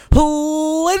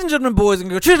ladies and gentlemen, boys and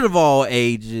girls, children of all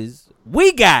ages,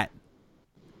 we got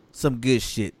some good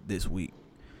shit this week.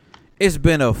 It's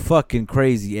been a fucking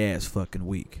crazy ass fucking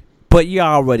week. But you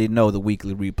already know the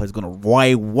weekly replay is going to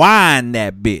rewind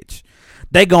that bitch.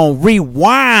 They going to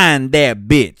rewind that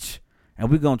bitch.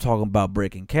 And we're going to talk about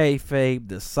breaking kayfabe,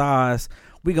 the sauce.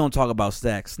 We're going to talk about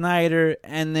Zack Snyder.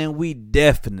 And then we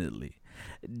definitely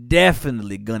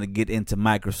going to get into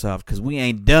Microsoft because we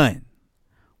ain't done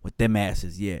with them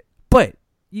asses yet. But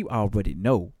you already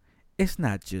know it's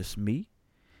not just me.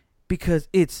 Because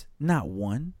it's not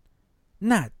one,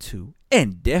 not two,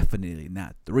 and definitely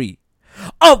not three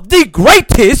of the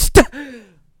greatest.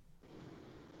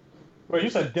 Well, you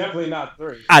said definitely not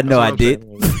three. I know I did.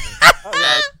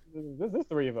 This is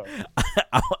three of us.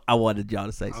 I wanted y'all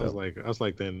to say so. I was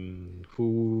like, then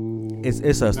who?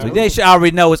 It's us three. They should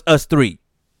already know it's us three.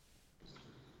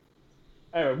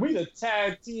 Hey, we the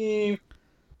tag team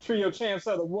trio champs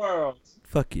of the world.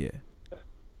 Fuck yeah.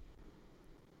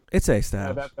 It's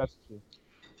A-Styles. Yeah, that's true.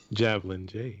 Javelin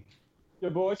J.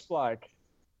 Your boy Splyke.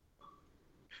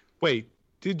 Wait,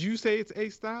 did you say it's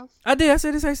A-Styles? I did. I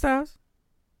said it's A-Styles.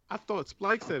 I thought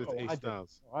Splyke said it's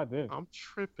A-Styles. I did. I'm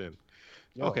tripping.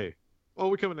 Yo. Okay. What are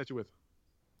we coming at you with?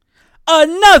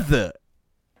 Another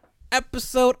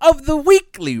episode of the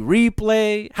weekly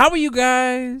replay. How are you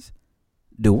guys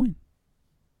doing?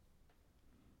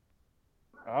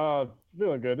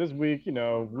 Feeling good. This week, it's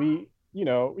been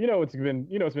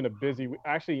a busy week.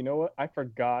 Actually, you know what? I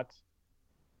forgot.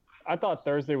 I thought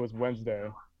Thursday was Wednesday.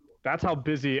 That's how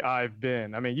busy I've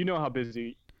been. I mean, you know how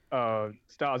busy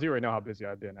Styles, you already know how busy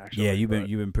I've been actually. Yeah, you've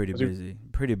been pretty busy.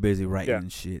 Pretty busy writing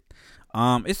and shit.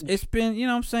 It's been, you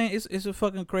know what I'm saying? It's a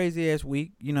fucking crazy ass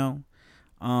week, you know.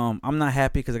 I'm not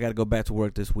happy cuz I got to go back to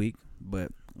work this week, but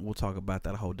we'll talk about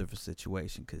that a whole different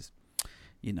situation cuz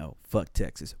you know, fuck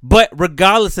Texas. But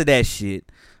regardless of that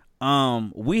shit,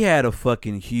 we had a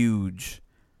fucking huge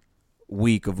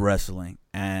week of wrestling,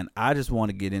 and I just want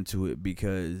to get into it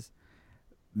because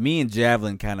me and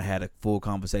Javelin kind of had a full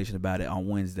conversation about it on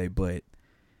Wednesday. But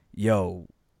yo,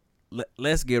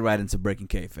 let's get right into breaking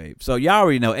kayfabe. So y'all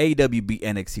already know AEW beat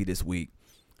NXT this week,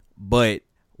 but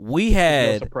we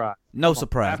had no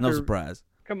surprise.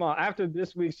 Come on, after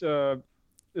this week's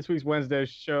Wednesday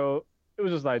show, it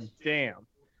was just like, damn,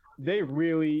 they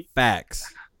really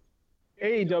facts.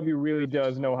 AEW really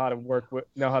does know how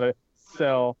to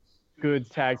sell good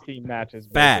tag team matches.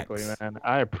 Basically, facts. Man,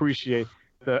 I appreciate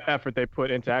the effort they put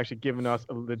into actually giving us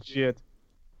a legit,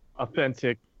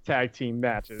 authentic tag team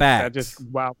matches. Facts. That just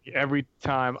wow me every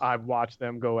time I've watched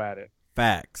them go at it.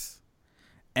 Facts.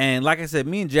 And like I said,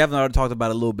 me and Javelin already talked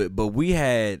about it a little bit, but we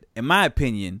had, in my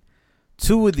opinion,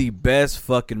 two of the best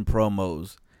fucking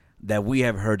promos that we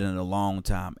have heard in a long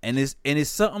time. And it's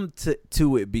something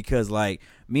to it because like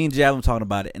me and Javelin talking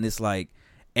about it, and it's like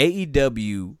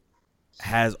AEW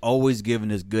has always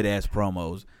given us good ass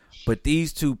promos, but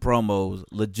these two promos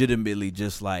legitimately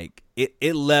just like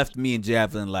it left me and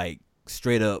Javelin like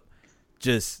straight up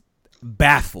just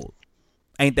baffled.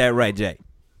 Ain't that right, Jay?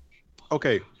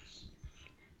 Okay.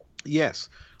 Yes.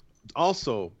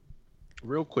 Also,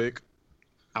 real quick,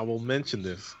 I will mention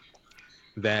this,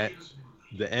 that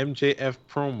the MJF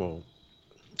promo,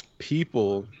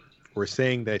 people were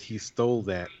saying that he stole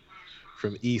that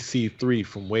from EC3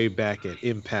 from way back at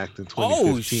Impact in 2015.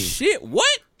 Oh, shit.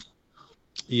 What?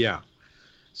 Yeah.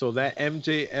 So that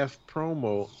MJF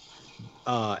promo,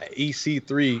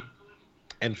 EC3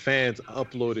 and fans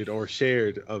uploaded or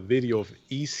shared a video of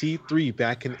EC3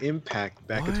 back in Impact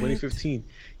back in 2015.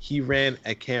 He ran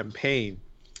a campaign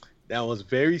that was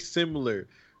very similar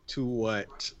to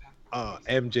what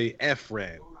MJF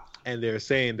ran, and they're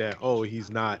saying that he's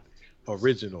not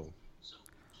original.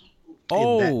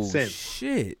 Oh, in that sense.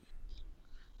 Shit.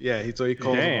 Yeah, so he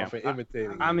calls him out for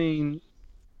imitating. I mean,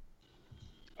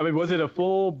 was it a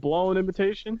full blown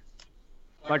imitation?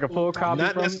 Like a full copy?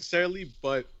 Not necessarily,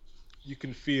 but you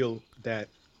can feel that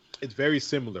it's very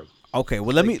similar. Okay,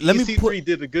 well let me EC3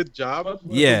 did a good job. What's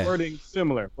the wording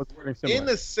similar? In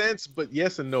a sense, but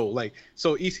yes and no. Like,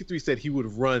 so EC3 said he would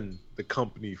run the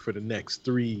company for the next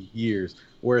 3 years,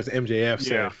 whereas MJF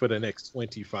said for the next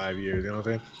 25 years. You know what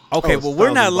I'm saying? Okay, well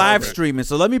we're not live streaming,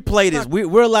 so let me play this.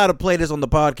 We're allowed to play this on the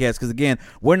podcast because again,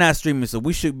 we're not streaming, so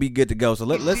we should be good to go. So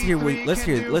let's hear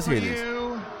this.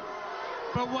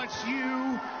 But what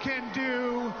you can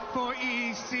do for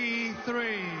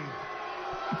EC3.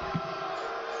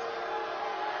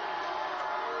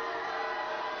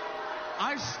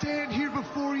 I stand here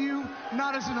before you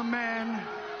not as a man,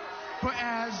 but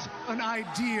as an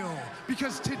ideal.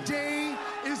 Because today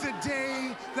is a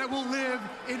day that will live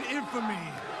in infamy.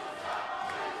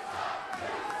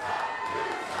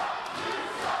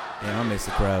 Damn, I miss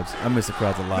the crowds. I miss the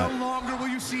crowds a lot. No longer will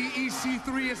you see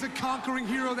EC3 as the conquering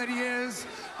hero that he is,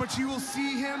 but you will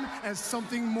see him as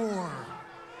something more.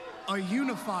 A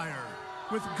unifier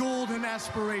with golden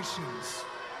aspirations.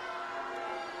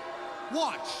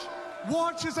 Watch.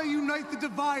 Watch as I unite the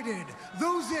divided.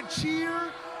 Those that cheer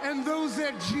and those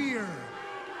that jeer.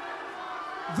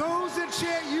 Those that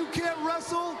chant, you can't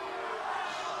wrestle.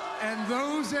 And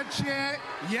those that chant,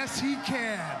 yes, he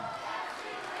can.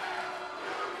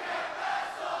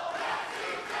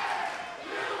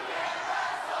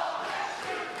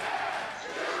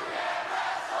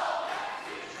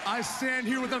 I stand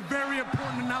here with a very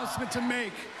important announcement to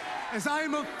make, as I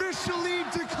am officially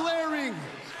declaring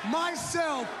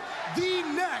myself the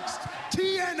next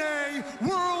TNA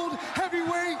World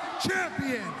Heavyweight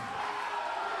Champion.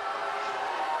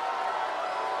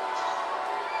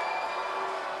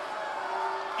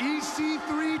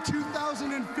 EC3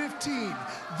 2015.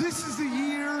 This is the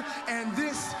year, and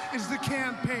this is the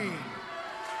campaign.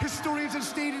 Historians have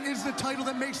stated it is the title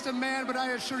that makes the man, but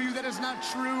I assure you that is not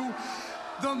true.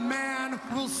 The man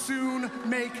will soon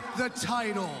make the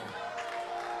title.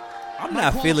 I'm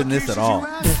not feeling this at all.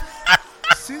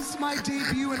 Since my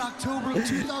debut in October of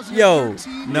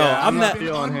 2013, no, I'm not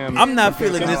feeling him. I'm not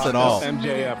feeling this at all.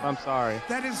 MJF, I'm sorry.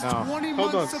 that is No. 20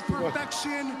 Hold months on. of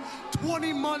perfection,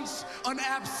 20 months on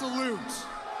absolute.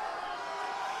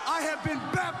 I have been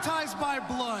baptized by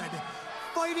blood,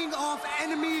 fighting off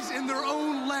enemies in their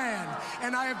own land,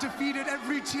 and I have defeated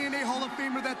every TNA Hall of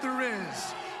Famer that there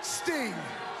is. Sting,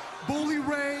 Bully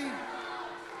Ray,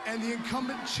 and the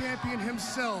incumbent champion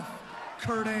himself,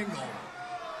 Kurt Angle.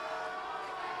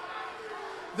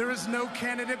 There is no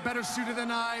candidate better suited than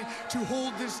I to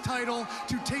hold this title,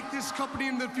 to take this company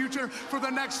in the future for the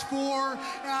next for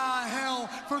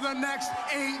the next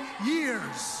 8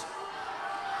 years.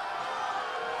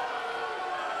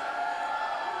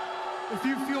 If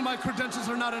you feel my credentials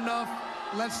are not enough,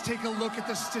 let's take a look at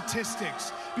the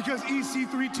statistics. Because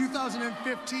EC3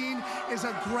 2015 is a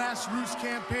grassroots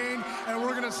campaign, and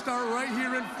we're gonna start right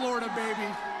here in Florida,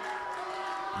 baby.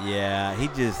 Yeah, he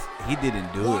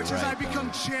didn't do Watch it as I right. become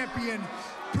though. champion.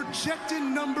 Projected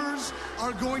numbers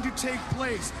are going to take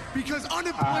place because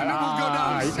unemployment will go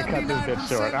down You can cut this bit 79%.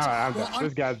 short. All right, I'm Well, done.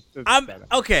 This guy's I'm better.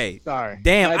 okay. Sorry.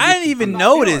 Damn, I didn't even I'm not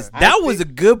notice. feeling it. That was a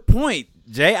good point,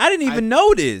 Jay. I didn't even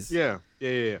notice. Yeah.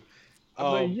 I'm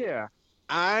like, yeah,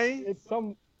 I it's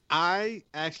some. I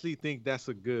actually think that's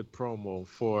a good promo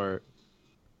for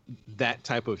that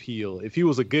type of heel. If he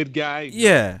was a good guy,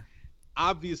 Yeah.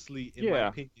 obviously, in my Yeah.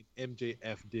 opinion,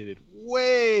 MJF did it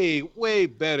way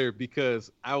better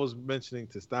because I was mentioning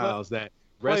to Styles that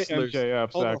Play wrestlers,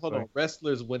 MJF, hold actually. on,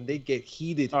 wrestlers when they get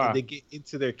heated Ah. and they get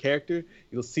into their character,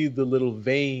 you'll see the little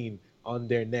vein on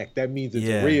their neck. That means it's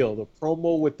Yeah. real. The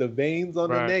promo with the veins on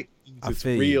the Right. neck means I it's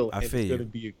feel you. real I and feel it's you. going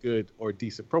to be a good or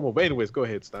decent promo. But anyways, go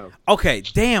ahead, Styles. Okay,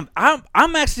 damn.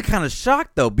 I'm actually kind of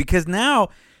shocked though because now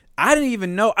I didn't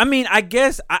even know. I mean, I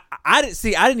guess I didn't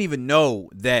see. I didn't even know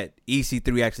that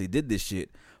EC3 actually did this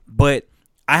shit. But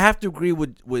I have to agree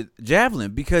with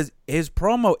Javelin because his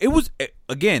promo. It was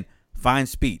again fine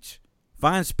speech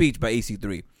by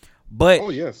EC3. But Oh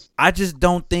yes. I just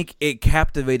don't think it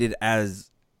captivated as.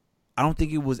 I don't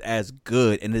think it was as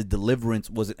good, and his deliverance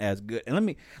wasn't as good.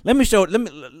 And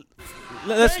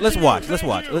let's watch.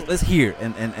 Let's hear,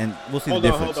 and we'll see the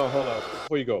difference. Hold on.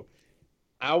 Before you go,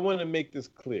 I want to make this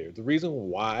clear. The reason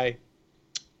why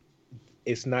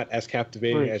it's not as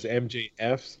captivating as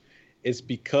MJF's is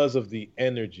because of the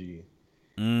energy.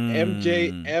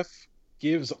 MJF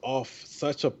gives off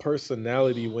such a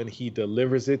personality when he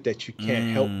delivers it that you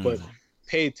can't help but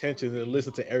pay attention and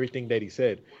listen to everything that he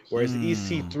said. Whereas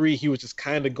EC3, he was just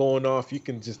kind of going off. You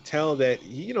can just tell that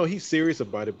he's serious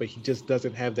about it, but he just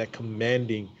doesn't have that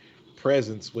commanding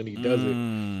presence when he does it.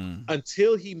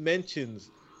 Until he mentions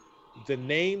the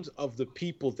names of the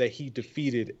people that he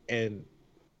defeated, and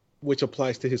which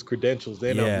applies to his credentials.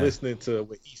 Then I'm listening to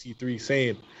what EC3 is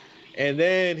saying, and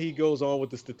then he goes on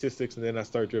with the statistics, and then I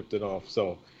start drifting off.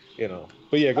 So.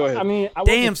 But yeah, go ahead. I mean, I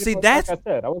Damn, wasn't see, feeling, that's- like I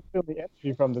said, I wasn't feeling the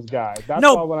energy from this guy. That's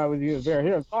No. why when I was here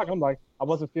and talking, I'm like, I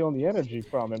wasn't feeling the energy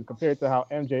from him compared to how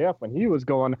MJF when he was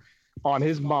going on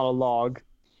his monologue.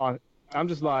 I'm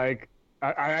just like,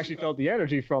 I actually felt the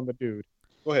energy from the dude.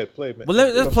 Go ahead, play, man. Well,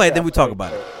 let's play it, then we talk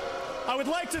about it. I would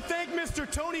like to thank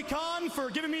Mr. Tony Khan for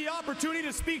giving me the opportunity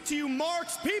to speak to you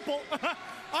Mark's people.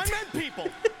 I meant people.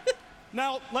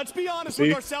 Now, let's be honest See?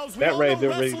 with ourselves. We That all right know there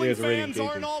wrestling is already fans engaging.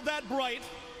 aren't all that bright.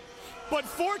 But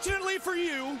fortunately for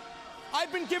you,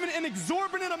 I've been given an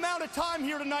exorbitant amount of time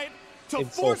here tonight to Insulting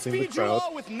force the feed you crowd.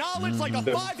 all with knowledge like a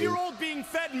Mhm. 5-year-old being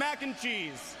fed mac and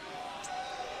cheese.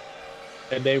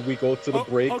 And then we go to the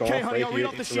break. Okay, off honey, right I'll read here.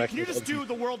 off the sheet. Can you just do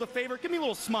the world a favor? Give me a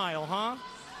little smile, huh?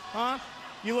 Huh?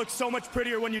 You look so much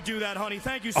prettier when you do that, honey.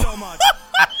 Thank you so much.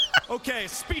 Okay,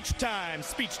 speech time.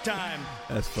 Speech time.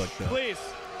 That's fucked up. Please.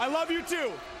 I love you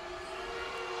too.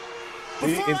 He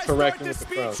Before I start interacting this with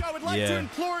the crowd. speech, I would like to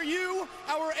implore you,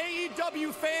 our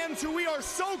AEW fans, who we are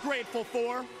so grateful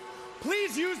for,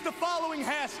 please use the following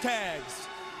hashtags.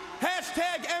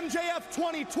 Hashtag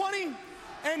MJF2020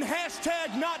 and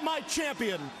hashtag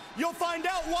NotMyChampion. You'll find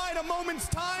out why in a moment's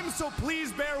time, so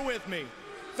please bear with me.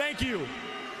 Thank you.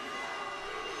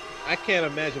 I can't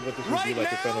imagine what this would be Right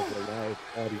like in front now, of a live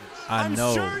audience. I know.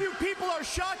 I'm sure you people are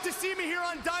shocked to see me here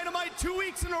on Dynamite 2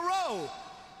 weeks in a row.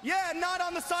 Yeah, not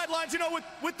on the sidelines,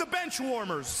 with the bench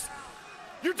warmers.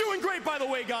 You're doing great, by the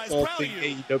way, guys. Proud of you.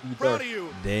 AEW Proud of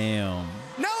you. Damn.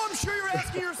 Now I'm sure you're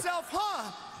asking yourself,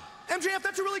 huh? MJF,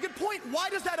 that's a really good point. Why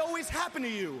does that always happen to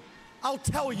you? I'll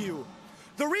tell you.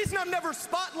 The reason I'm never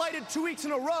spotlighted 2 weeks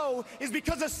in a row is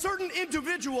because a certain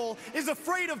individual is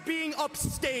afraid of being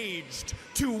upstaged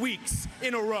 2 weeks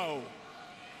in a row.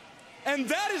 And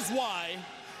that is why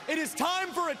it is time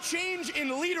for a change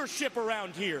in leadership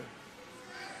around here.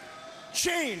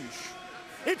 Change.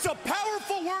 It's a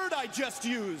powerful word I just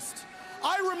used.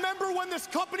 I remember when this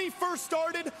company first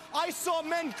started, I saw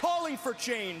men calling for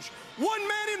change. One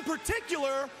man in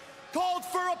particular called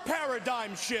for a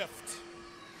paradigm shift.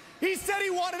 He said he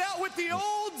wanted out with the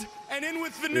old and in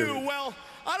with the new. Well,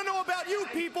 I don't know about you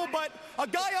people, but a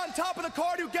guy on top of the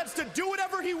card who gets to do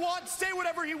whatever he wants, say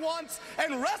whatever he wants,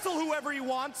 and wrestle whoever he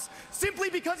wants,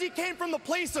 simply because he came from the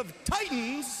place of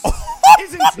Titans,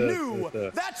 isn't new.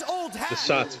 That's old hat. The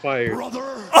shots fired.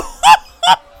 Brother.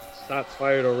 Shots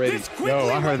fired already. This quickly Yo,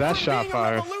 I heard went that from shot being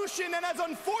fired. a revolution and has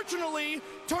unfortunately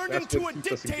turned That's into what a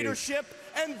keeps us engaged. dictatorship,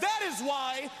 and that is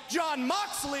why Jon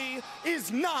Moxley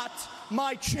is not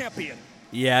my champion.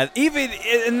 Yeah,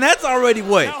 and that's already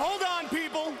what? Now hold on,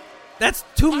 people. That's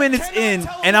 2 minutes cannot in,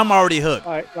 tell and a I'm lie. already hooked.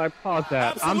 Pause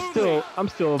that. Absolutely.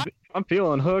 I'm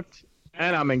feeling hooked,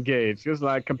 and I'm engaged. Just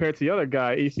like compared to the other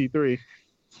guy, EC3,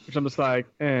 which I'm just like,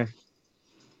 eh.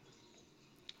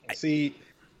 See,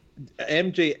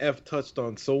 MJF touched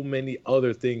on so many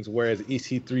other things, whereas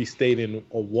EC3 stayed in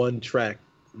a one-track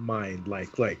mind. Like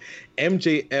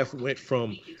MJF went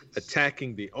from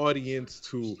attacking the audience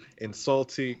to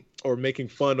insulting or making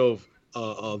fun of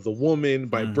the woman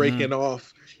by breaking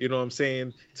off. You know what I'm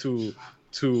saying? To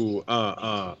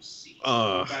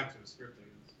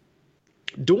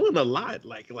doing a lot,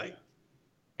 like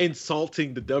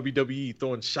insulting the WWE,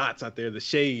 throwing shots out there, the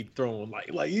shade thrown, like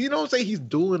you know what I'm saying? He's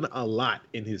doing a lot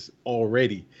in his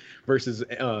already versus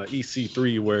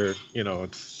EC3, where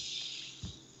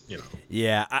it's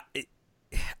Yeah,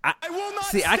 I will not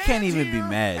see. I can't stand even be here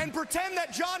mad. and pretend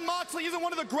that Jon Moxley isn't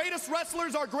one of the greatest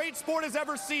wrestlers our great sport has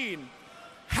ever seen.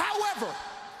 However,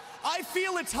 I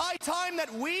feel it's high time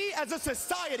that we, as a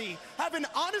society, have an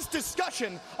honest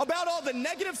discussion about all the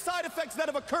negative side effects that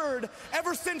have occurred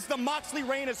ever since the Moxley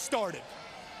reign has started.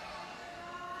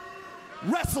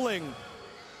 Wrestling.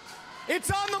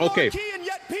 It's on the marquee, and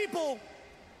yet people,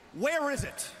 where is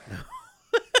it?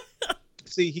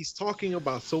 See, he's talking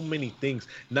about so many things,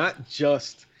 not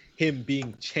just him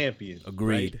being champion.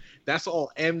 Agreed. Right? That's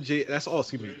all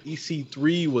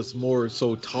EC3 was more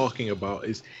so talking about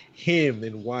is him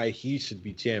and why he should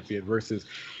be champion versus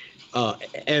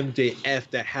MJF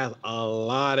that has a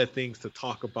lot of things to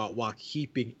talk about while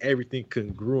keeping everything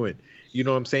congruent. You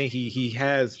know what I'm saying? He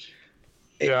has.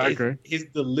 Yeah, I agree. His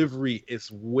delivery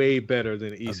is way better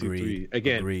than EC3. Agreed.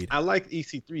 Again, Agreed. I like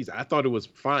EC3's. I thought it was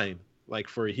fine, like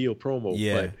for a heel promo.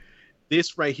 Yeah. But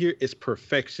this right here is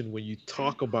perfection when you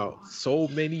talk about so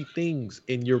many things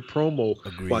in your promo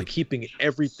while keeping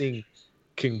everything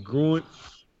congruent.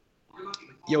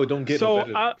 Yo, don't get no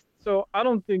better. So I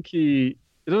don't think it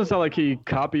doesn't sound like he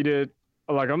copied it.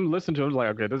 Like I'm listening to him, like,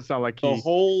 okay, it doesn't sound like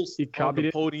he copied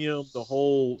it. Podium, the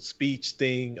whole speech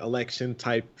thing, election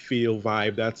type feel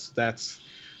vibe. That's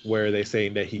where they're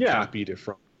saying that he copied it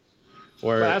from.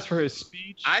 Or but as for his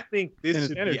speech, I think this and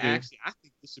should his be energy. I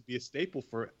think this should be a staple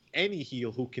for any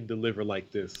heel who can deliver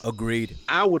like this. Agreed.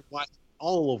 I would watch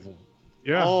all of them.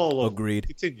 Yeah. All of Agreed. them.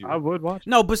 Continue. I would watch.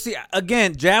 No, but see,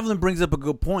 again, Javelin brings up a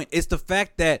good point. It's the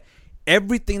fact that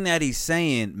everything that he's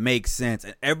saying makes sense,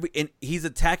 and he's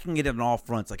attacking it on all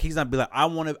fronts. Like he's not be like,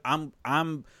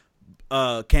 I'm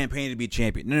campaigning to be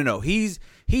champion. No. He's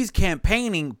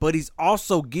campaigning, but he's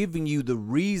also giving you the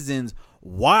reasons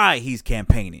why he's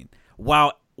campaigning.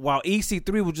 While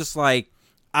EC3 was just like,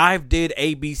 I did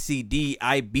ABCD,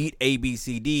 I beat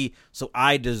ABCD, so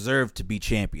I deserve to be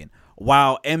champion.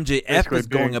 While MJF is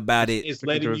going about it, It's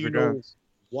letting you know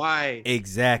why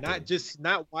exactly,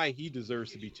 not why he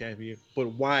deserves to be champion, but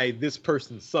why this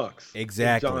person sucks.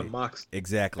 exactly, John Moxley.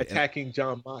 exactly. Attacking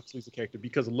John Moxley as a character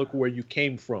because look where you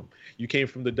came from. You came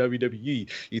from the WWE.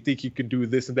 You think you can do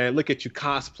this and that. Look at you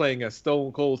cosplaying as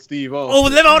Stone Cold Steve Austin.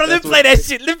 Oh, let me play that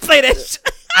shit. Let me play that shit.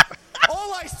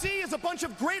 All I see is a bunch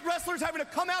of great wrestlers having to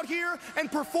come out here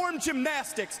and perform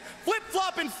gymnastics,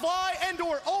 flip-flop and fly and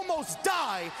or almost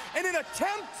die in an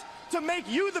attempt to make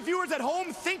you, the viewers at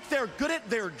home, think they're good at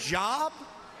their job.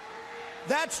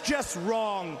 That's just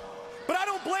wrong. But I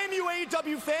don't blame you,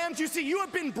 AEW fans. You see, you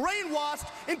have been brainwashed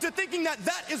into thinking that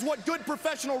that is what good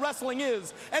professional wrestling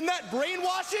is. And that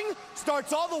brainwashing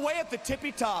starts all the way at the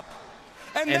tippy top.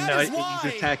 And that is why,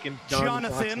 he's attacking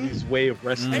Jonathan's way of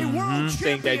wrestling. A world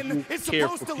saying that champion is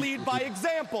supposed to lead by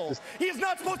example. He is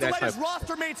not supposed to let his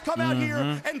roster mates come out here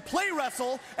and play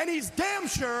wrestle, and he's damn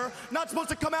sure not supposed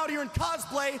to come out here and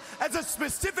cosplay as a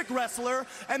specific wrestler,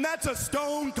 and that's a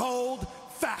stone cold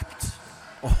fact.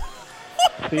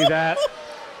 See that?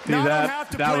 Now I don't have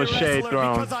to that play was shade wrestler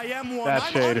thrown. because I am one. That's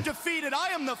I'm shade. undefeated. I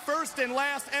am the first and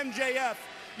last MJF.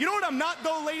 You know what I'm not,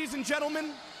 though, ladies and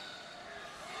gentlemen?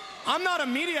 I'm not a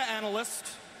media analyst,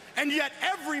 and yet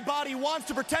everybody wants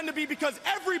to pretend to be because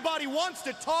everybody wants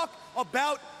to talk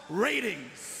about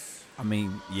ratings. I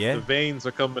mean, yeah. The veins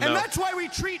are coming out. And that's why we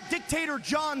treat Dictator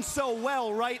John so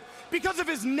well, right? Because of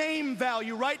his name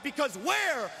value, right? Because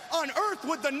where on earth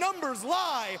would the numbers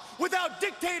lie without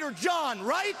Dictator John,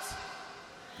 right?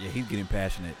 Yeah, he's getting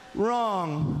passionate.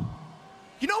 Wrong.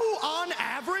 You know who on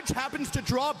average happens to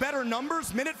draw better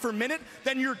numbers minute for minute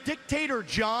than your Dictator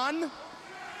John?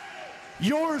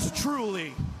 Yours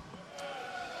truly.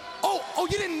 Oh,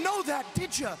 you didn't know that,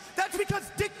 did you? That's because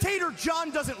Dictator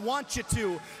John doesn't want you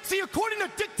to. See, according to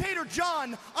Dictator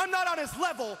John, I'm not on his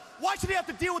level. Why should he have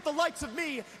to deal with the likes of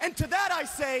me? And to that I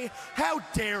say, how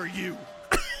dare you?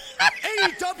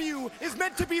 AEW is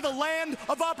meant to be the land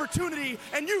of opportunity,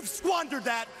 and you've squandered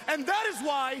that, and that is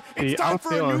why it's time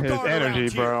for a new guard around here.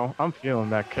 Bro. I'm feeling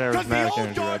that Because the charismatic old energy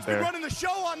right guard's been there. running the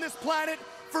show on this planet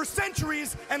for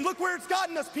centuries, and look where it's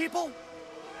gotten us, people.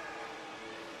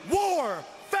 War,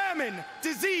 famine,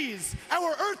 disease.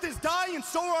 Our earth is dying, and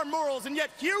so are our morals, and yet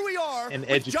here we are, And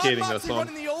with John educating us Moxley on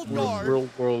running the old guard, real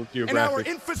world and our geographic.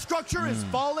 infrastructure is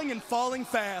falling and falling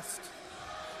fast.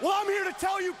 Well, I'm here to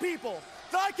tell you people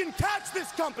that I can catch this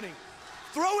company,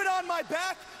 throw it on my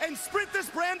back, and sprint this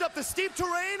brand up the steep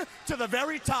terrain to the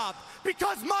very top,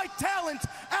 because my talent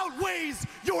outweighs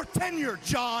your tenure,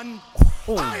 John.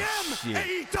 I am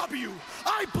AEW.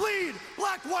 I bleed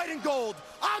black, white, and gold.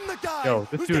 I'm the guy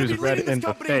This who's dude going is to be red leading this in the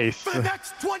company face. for the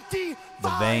next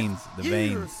 25 The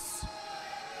years. veins.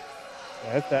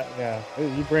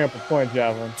 You bring up a point,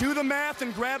 Javelin. Do the math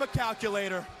and grab a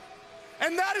calculator.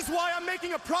 And that is why I'm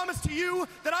making a promise to you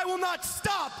that I will not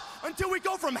stop until we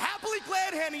go from happily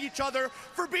glad-handing each other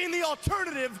for being the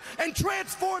alternative and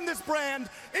transform this brand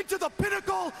into the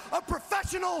pinnacle of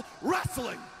professional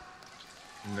wrestling.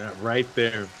 Right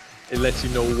there, it lets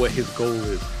you know what his goal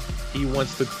is. He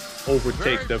wants to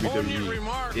overtake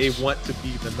WWE. They want to be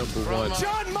the number one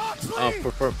John Moxley,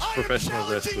 professional I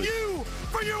am wrestling. you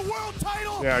for your world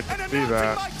title Yeah, I and can see announcing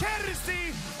that. my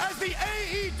candidacy as the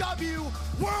AEW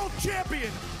World Champion.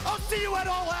 I'll see you at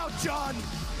All Out, John.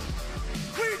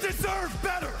 We deserve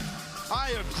better.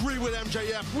 I agree with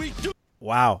MJF. We do.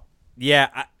 Wow.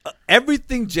 Yeah,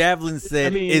 everything Javelin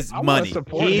said is I wanna money.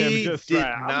 support He him just did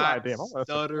I'm not like, damn, I wanna support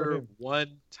stutter him. one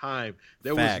time.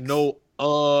 There Facts.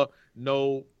 was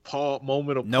no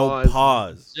moment of No pause.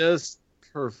 pause. Just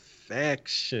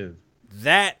perfection.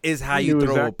 That is how He you knew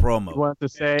throw a exactly what he promo. wanted to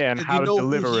say and And how you know to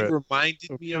who deliver he it.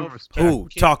 reminded me of? Who?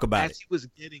 Talk about As it. he was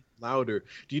getting louder.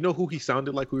 Do you know who he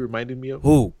sounded like? Who he reminded me of?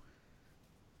 Who?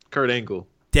 Kurt Angle.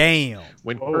 Damn.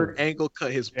 When Whoa. Kurt Angle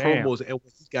cut his Damn. promos and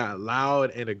when he got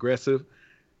loud and aggressive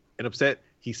and upset,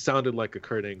 he sounded like a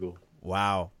Kurt Angle.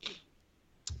 Wow.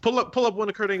 Pull up one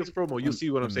of Kurt Angle's promo. You'll see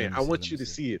what I'm Let me saying. see, I want let you me to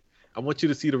see. see it. I want you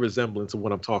to see the resemblance of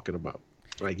what I'm talking about.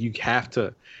 Like you have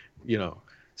to,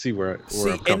 see where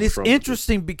See, I'm coming and it's from.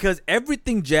 interesting because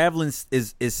everything Javelin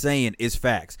is saying is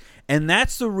facts. And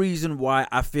that's the reason why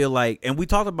I feel like, and we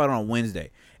talked about it on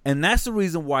Wednesday, and that's the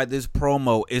reason why this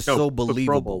promo is No, so promo.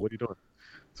 believable. What are you doing?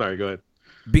 Sorry, go ahead.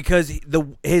 Because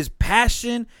his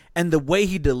passion and the way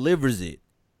he delivers it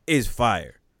is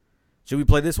fire. Should we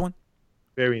play this one?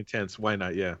 Very intense. Why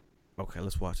not? Yeah. Okay,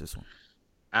 let's watch this one.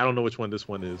 I don't know which one this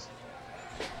one is.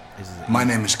 This is My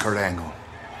name is Kurt Angle.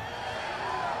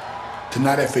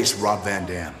 Tonight I face Rob Van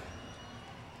Dam.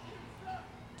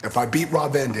 If I beat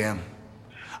Rob Van Dam,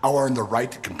 I'll earn the right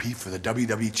to compete for the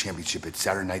WWE Championship at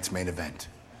Saturday night's main event.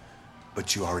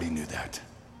 But you already knew that.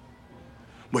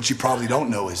 What you probably don't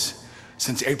know is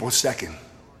since April 2nd,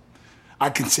 I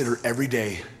consider every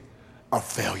day a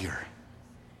failure.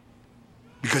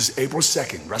 Because April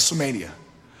 2nd, WrestleMania,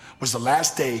 was the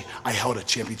last day I held a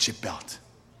championship belt.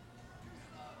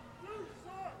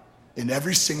 And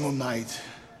every single night,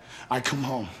 I come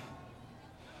home,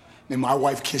 and my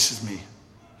wife kisses me.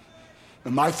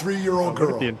 And my 3-year-old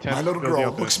girl, my little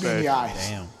girl, looks me in the eyes.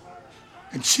 Damn.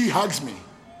 And she hugs me.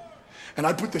 And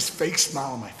I put this fake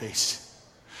smile on my face.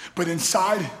 But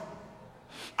inside,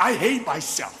 I hate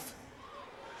myself.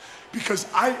 Because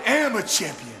I am a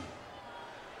champion.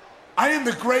 I am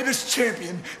the greatest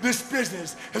champion this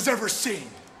business has ever seen.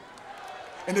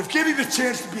 And if getting the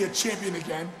chance to be a champion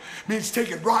again means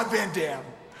taking Rod Van Dam,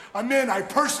 a man I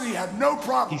personally have no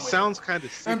problem He with, sounds kind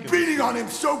of sick. and beating on him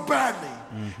so badly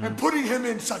and putting him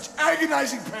in such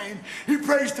agonizing pain, he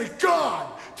prays to God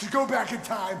to go back in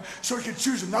time so he can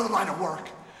choose another line of work,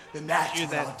 then that's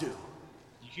what I'll do.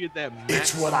 You hear that?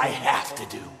 It's what I have to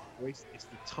do. Voice, it's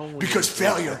the tone. Because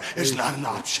failure is not an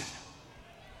option.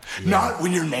 Not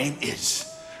when your name is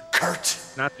Kurt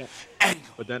Not that. Angle.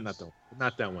 But that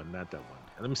not that one.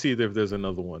 Let me see if there's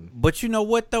another one. But you know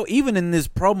what though? Even in this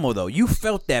promo though, you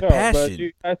felt that No,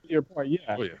 passion. but that's your point. Yeah,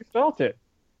 Oh, yeah. you felt it.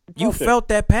 You felt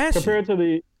that passion. Compared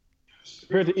to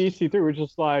EC3, we're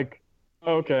just like,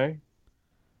 okay.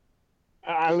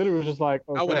 I literally was just like,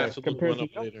 okay. I would have to look compared one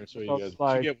up to later and show you I guys. was But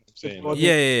you like, get what I'm saying. it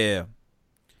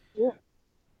wasn't-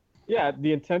 yeah,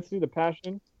 the intensity, the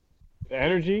passion, the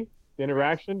energy, the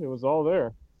interaction, it was all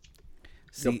there.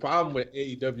 The See, problem with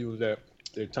AEW was that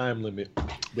their time limit.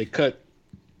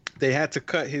 They had to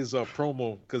cut his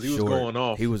promo because he was sure, going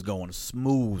off. He was going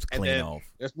smooth, And clean then off.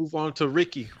 let's move on to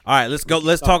Ricky. All right, let's go.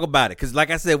 Let's talk about it because,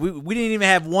 like I said, we didn't even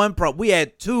have one pro. We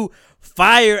had 2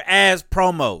 fire ass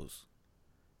promos.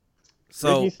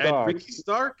 So Ricky And Starks. Ricky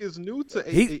Stark is new to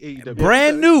he's AEW.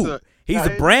 brand new. He's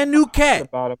a brand new cat.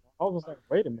 About him. I was just like,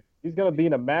 wait a minute. He's gonna be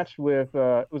in a match with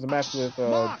it was a match with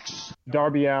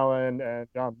Darby Allin and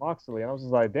John Moxley, and I was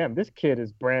just like, damn, this kid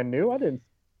is brand new.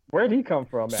 Where'd he come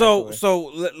from? Actually? So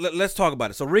let's talk about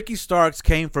it. So Ricky Starks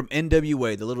came from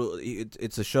NWA.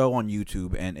 It's a show on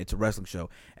YouTube and it's a wrestling show.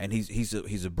 And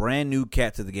he's a brand new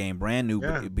cat to the game, brand new,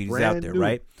 Yeah, but he's brand out there, new.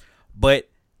 right? But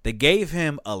they gave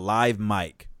him a live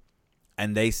mic,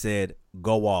 and they said,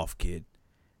 "Go off, kid,"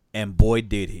 and boy,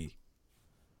 did he!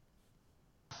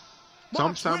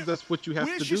 Sometimes that's what you have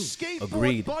Where's to your do. skateboard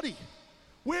Agreed. buddy?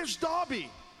 Where's Darby?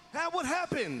 What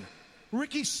happened?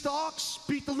 Ricky Starks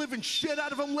beat the living shit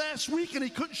out of him last week and he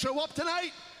couldn't show up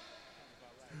tonight?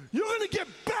 You're gonna get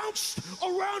bounced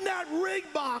around that ring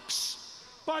box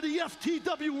by the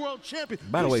FTW World Champion.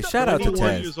 By the way, He's shout out to 21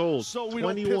 Taz. years old. So we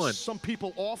 21. don't piss some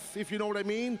people off, if you know what I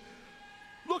mean.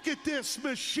 Look at this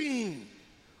machine.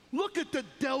 Look at the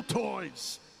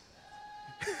deltoids.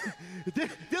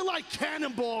 They're like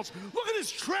cannonballs. Look at his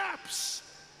traps.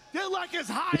 They're like as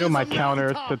high You know, as my a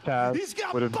counter mountaintop. to He's got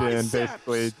Taz would have been biceps.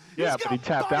 basically, yeah, He's but he got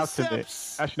tapped out to me.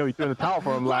 biceps. Actually, no, he threw in the towel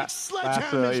for him Like last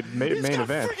sledgehammers. main He's got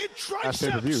event. friggin' Last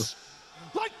pay-per-view.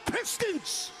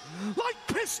 triceps. Like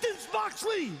pistons,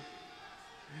 Moxley.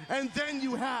 And then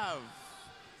you have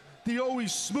the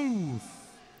always smooth,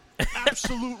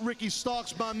 absolute Ricky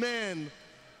Starks, my man.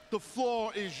 The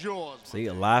floor is yours. See,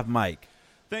 a live mic.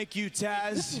 Thank you,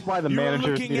 Taz. This is why the You're managers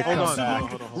looking need to at come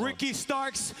absolute back. Ricky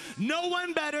Starks. No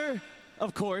one better,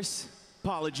 of course.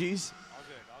 Apologies.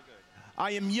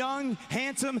 I am young,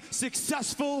 handsome,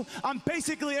 successful. I'm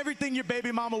basically everything your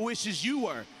baby mama wishes you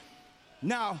were.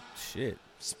 Now, Shit.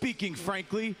 speaking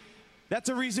frankly, that's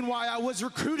a reason why I was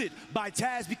recruited by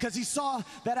Taz, because he saw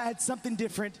that I had something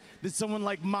different than someone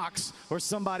like Mox or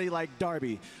somebody like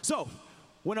Darby. So,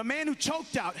 when a man who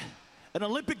choked out an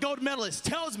Olympic gold medalist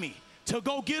tells me to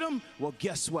go get him, well,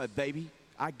 guess what, baby?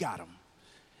 I got him.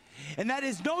 And that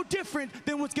is no different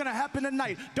than what's gonna happen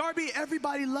tonight. Darby,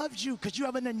 everybody loves you because you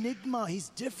have an enigma. He's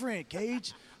different,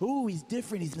 Cage. Ooh, he's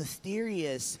different, he's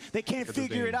mysterious. They can't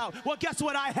figure it out. Well, guess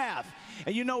what I have?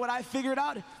 And you know what I figured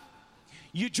out?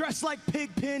 You dress like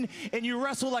Pigpen and you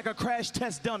wrestle like a crash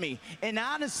test dummy. And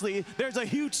honestly, there's a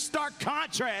huge stark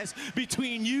contrast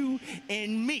between you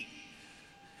and me.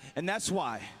 And that's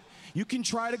why you can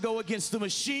try to go against the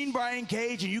machine Brian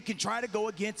Cage and you can try to go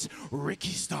against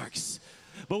Ricky Starks.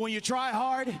 But when you try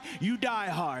hard, you die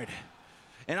hard.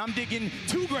 And I'm digging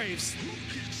 2 graves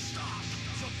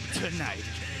tonight.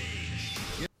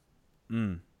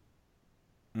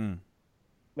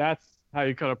 That's how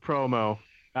you cut a promo.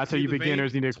 That's how you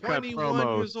beginners need to cut 21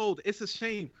 promos. years old. It's a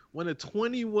shame when a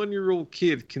 21-year-old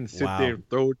kid can sit Wow. there and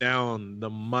throw down the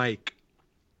mic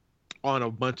on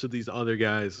a bunch of these other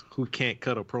guys who can't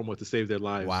cut a promo to save their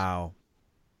lives. Wow.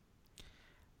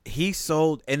 He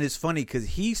sold, and it's funny because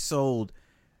he sold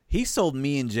He sold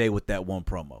me and Jay with that one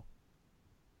promo.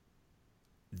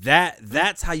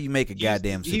 That's how you make a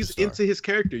goddamn superstar. He's into his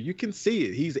character. You can see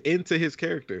it. He's into his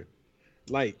character.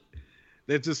 Like,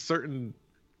 there's just certain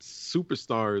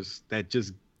superstars that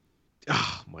just,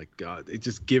 oh my God, they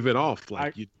just give it off.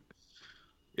 Like, you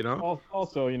know?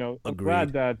 Also, you know, I'm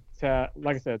Agreed. glad that,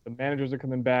 like I said, the managers are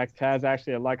coming back. Taz,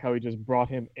 actually, I like how he just brought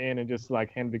him in and just,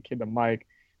 like, handed the kid the mic.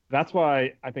 That's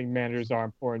why I think managers are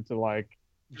important to, like,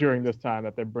 during this time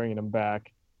that they're bringing him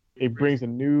back. It brings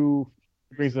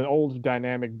an old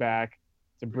dynamic back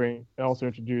to bring, and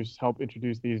also help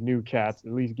introduce these new cats,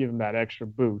 at least give them that extra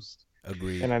boost.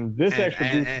 Agreed. And then this extra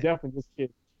boost, definitely this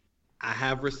kid. I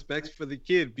have respect for the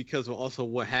kid because of also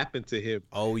what happened to him.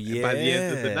 Oh, yeah. And by the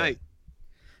end of the night,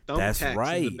 that's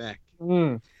right. In the back.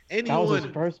 That was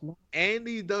his first match.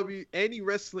 Any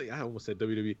wrestling, I almost said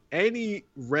WWE, any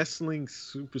wrestling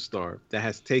superstar that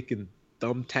has taken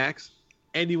thumbtacks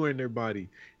anywhere in their body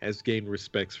has gained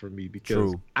respects from me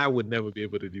because I would never be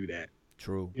able to do that.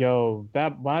 True. Yo, I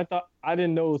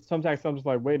didn't know thumbtacks. I'm just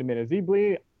like, wait a minute, is he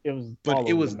bleeding? It was, but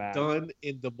it was done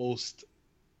in the most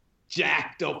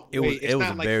jacked up way. It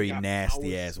was a very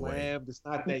nasty ass way. It's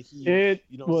not that he,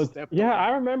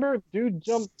 I remember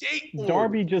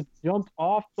Darby just jumped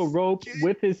off the rope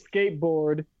with his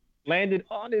skateboard, landed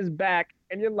on his back,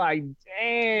 and you're like,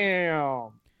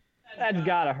 damn, that's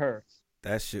gotta hurt.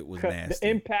 That shit was nasty.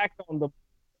 The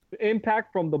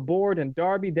impact from the board and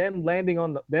Darby then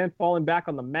then falling back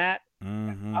on the mat.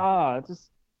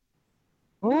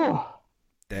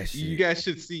 That shit. You guys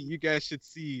should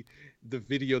see the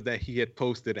video that he had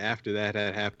posted after that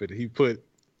had happened. He put,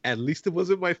 "At least it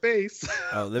wasn't my face."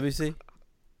 Oh, let me see.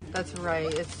 That's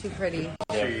right. It's too pretty.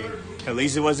 At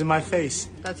least it wasn't my face.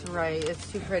 That's right. It's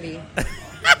too pretty.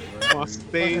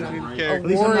 Staying in character. At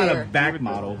least I'm not a back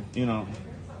model. You know,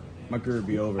 my career would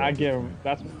be over. I give him.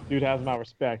 That's dude has my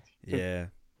respect. Yeah.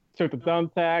 Took the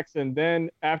thumbtacks, and then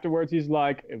afterwards he's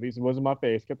like, "At least it wasn't my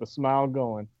face." Kept the smile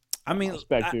going. I mean,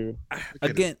 respect, dude.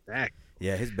 Again,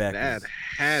 his back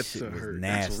had to hurt.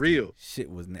 Nasty. That's real. Shit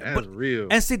was nasty. That's real.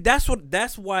 And see, that's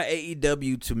why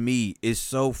AEW to me is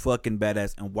so fucking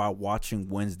badass, and why watching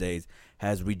Wednesdays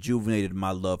has rejuvenated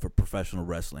my love for professional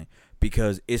wrestling,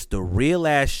 because it's the real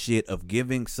ass shit of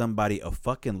giving somebody a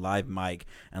fucking live mic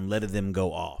and letting them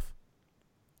go off.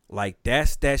 Like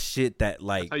that's that shit that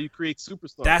like. That's how you create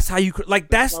superstars. That's how you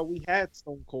That's why we had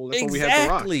Stone Cold. That's exactly. why we had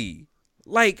The Rock.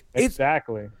 Like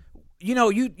exactly. You know,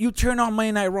 you turn on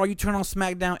Monday Night Raw, you turn on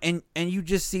SmackDown, and you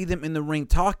just see them in the ring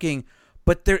talking,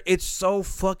 but it's so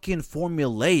fucking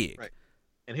formulaic. Right.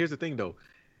 And here's the thing, though.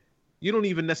 You don't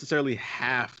even necessarily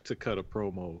have to cut a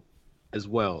promo as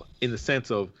well, in the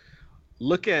sense of,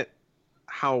 look at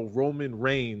how Roman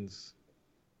Reigns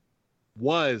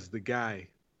was the guy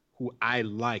who I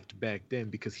liked back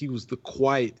then, because he was the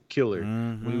quiet killer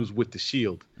when he was with the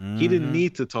Shield. He didn't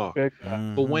need to talk.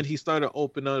 But when he started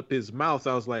opening up his mouth,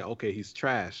 I was like, okay, he's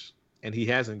trash. And he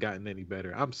hasn't gotten any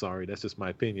better. I'm sorry. That's just my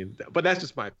opinion. But that's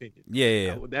just my opinion.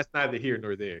 Yeah. That's neither here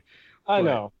nor there. I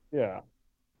know. Yeah.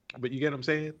 But you get what I'm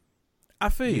saying? I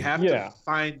feel you. You have to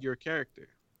find your character.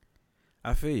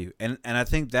 I feel you. And I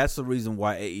think that's the reason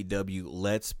why AEW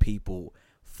lets people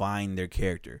find their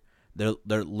character.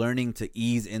 They're learning to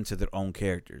ease into their own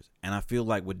characters. And I feel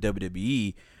like with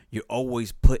WWE, you're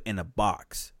always put in a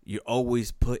box. You're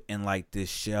always put in like this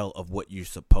shell of what you're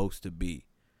supposed to be.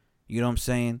 You know what I'm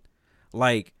saying?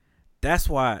 Like, that's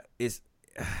why it's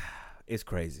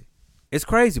crazy. It's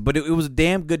crazy, but it was a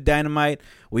damn good Dynamite.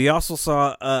 We also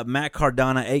saw Matt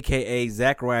Cardona, a.k.a.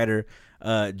 Zack Ryder,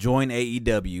 join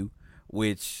AEW,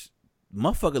 which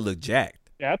motherfucker looked jacked.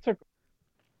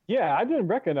 Yeah, I didn't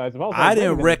recognize him. I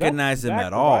didn't recognize him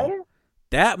at all. Ryder?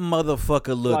 That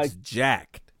motherfucker looks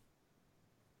jacked.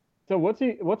 So what's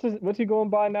he going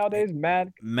by nowadays? Matt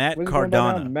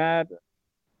Cardona. Matt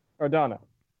Cardona.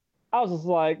 I was just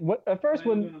like, what? At first,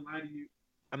 I'm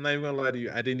not even gonna lie to you.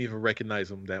 I didn't even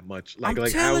recognize him that much. I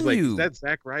was like, is that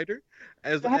Zack Ryder?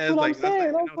 That's what I'm saying.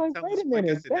 I was like, wait a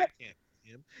minute. I can't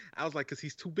see him. I was like, because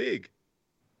he's too big.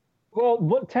 Well,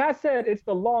 what Taz said, it's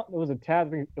the long. It was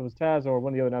Taz or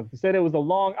one of the other announcers. He said it was the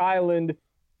Long Island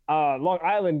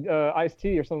iced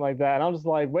tea or something like that. And I'm just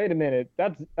like, wait a minute,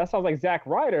 that sounds like Zack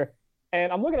Ryder.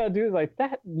 And I'm looking at the dude like,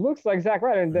 that looks like Zack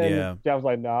Ryder. And then I was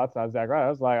like, no, it's not Zack Ryder. I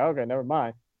was like, okay, never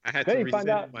mind. I had to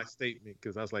rescind my statement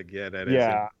because I was like, yeah, that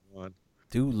is one.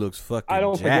 Dude looks fucking I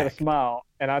don't jacked. forget a smile.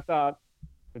 And I thought,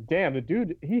 damn, the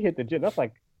dude, he hit the gym. That's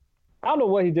like, I don't know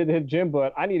what he did to hit the gym,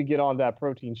 but I need to get on that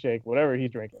protein shake, whatever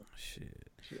he's drinking.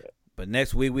 Shit. But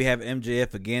next week we have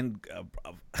MJF again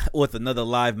with another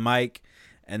live mic.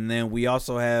 And then we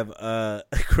also have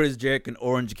Chris Jericho and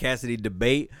Orange Cassidy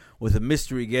debate with a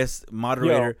mystery guest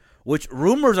moderator, which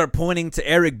rumors are pointing to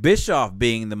Eric Bischoff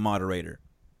being the moderator.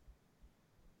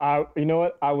 You know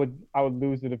what? I would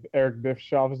lose it if Eric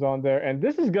Bischoff is on there. And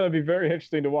this is gonna be very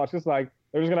interesting to watch. It's like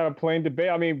they're just gonna have a plain debate.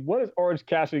 I mean, what is Orange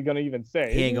Cassidy gonna even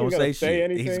say? He ain't gonna say shit.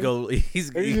 Anything?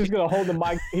 He's just gonna hold the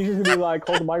mic. He's just gonna be like,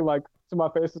 hold the mic like to my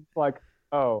face. It's like,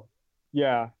 oh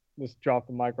yeah, just drop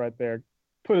the mic right there.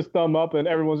 Put his thumb up, and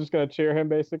everyone's just gonna cheer him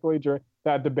basically during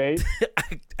that debate.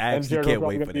 I actually can't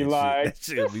wait for that shit. That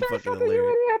shit would be fucking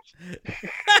hilarious.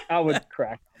 I would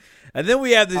crack. And then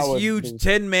we have this huge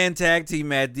 10-man tag team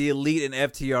match, the Elite and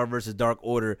FTR versus Dark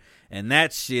Order, and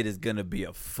that shit is gonna be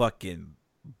a fucking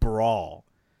brawl.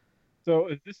 So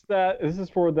is this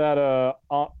for that?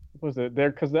 Was it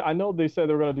there? Because I know they said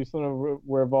they were gonna do something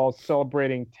where involves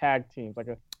celebrating tag teams, like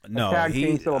a tag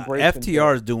team celebration.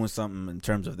 FTR is doing something in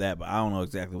terms of that, but I don't know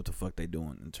exactly what the fuck they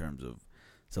doing in terms of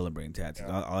celebrating tag teams.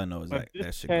 All I know is that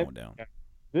shit going down.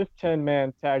 This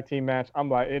 10-man tag team match, I'm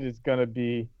like, it's gonna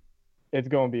be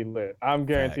lit. I'm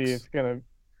guaranteed it's gonna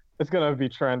be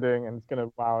trending and it's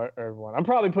gonna wow everyone. I'm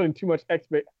probably putting too much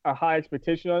a high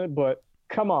expectation on it, but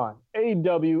come on,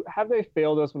 AEW, have they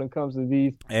failed us when it comes to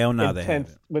these Hell no, they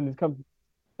haven't. When it comes to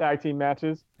tag team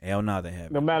matches? Hell no, they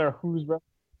haven't. No matter who's wrestling.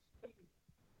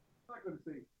 I'm not going to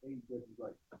say AEW is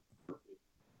like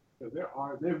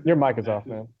perfect. Your mic is off,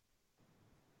 man.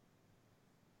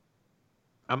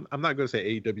 I'm not going to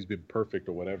say AEW's been perfect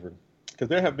or whatever, because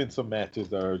there have been some matches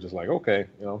that are just like, okay,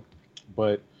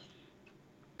 but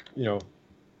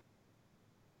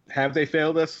have they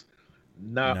failed us?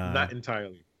 Not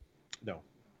entirely. No.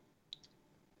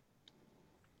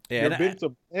 Yeah, there have been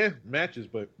some matches,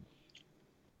 but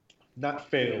not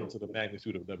failed to the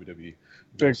magnitude of WWE.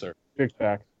 No, sir. Big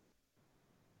fact.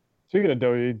 Speaking of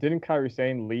WWE, didn't Kairi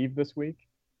Sane leave this week?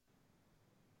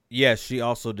 Yes, she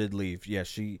also did leave. Yes,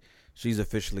 she's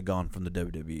officially gone from the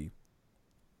WWE.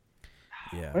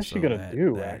 Yeah. What's she gonna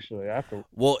do actually after?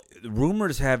 Well,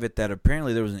 rumors have it that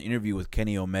apparently there was an interview with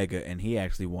Kenny Omega, and he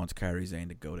actually wants Kairi Sane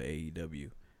to go to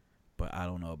AEW. But I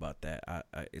don't know about that.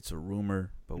 It's a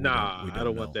rumor, but we don't I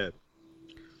don't know. Want that.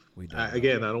 We don't. I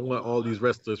don't want all these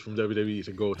wrestlers from WWE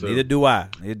to go to. Neither do I.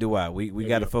 We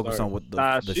got to focus on what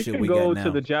the shit we got now. She can go to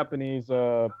the Japanese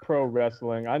pro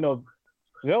wrestling. I know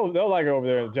they'll like her over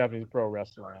there in Japanese pro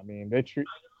wrestling.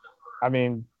 I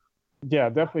mean, yeah,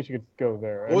 definitely she could go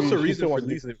there. What's the reason for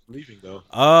leaving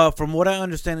though? From what I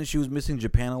understand, she was missing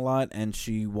Japan a lot, and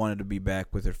she wanted to be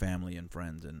back with her family and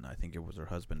friends, and I think it was her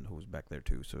husband who was back there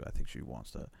too. So I think she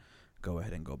wants to go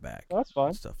ahead and go back. That's fine.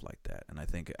 And stuff like that, and I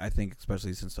think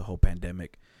especially since the whole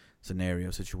pandemic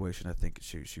situation, I think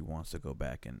she wants to go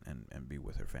back and be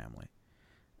with her family,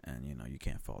 and you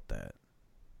can't fault that.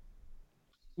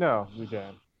 No, you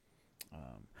can't.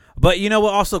 But you know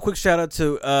what? Also, quick shout out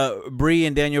to Bree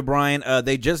and Daniel Bryan.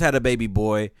 They just had a baby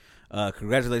boy.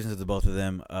 Congratulations to both of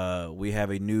them. We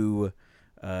have a new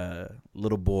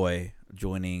little boy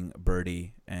joining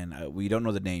Birdie, and we don't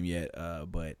know the name yet.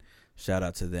 But shout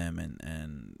out to them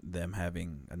and them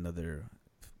having another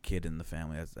kid in the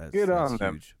family. That's huge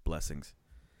them. Blessings.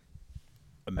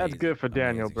 Amazing. That's good for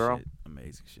Daniel, bro. Shit.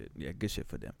 Amazing shit. Yeah, good shit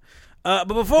for them. But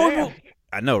before we move,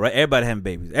 I know, right? Everybody having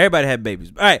babies.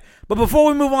 All right, but before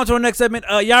we move on to our next segment,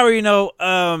 y'all already know.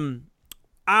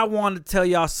 I want to tell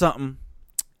y'all something,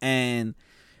 and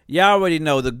y'all already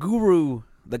know the guru,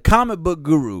 the comic book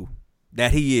guru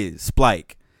that he is,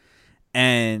 Splyke.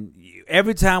 And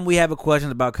every time we have a question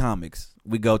about comics,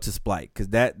 we go to Splyke because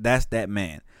that's that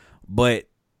man. But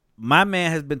my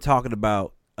man has been talking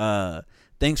about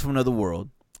Things from Another World,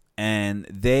 and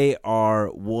they are,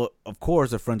 of course,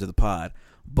 they're friends of the pod.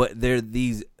 But they're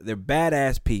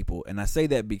badass people, and I say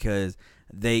that because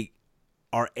they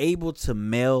are able to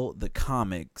mail the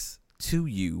comics to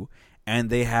you, and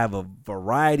they have a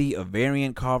variety of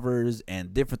variant covers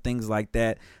and different things like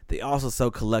that. They also sell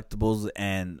collectibles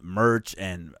and merch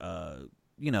and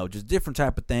just different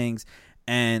type of things,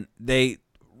 and they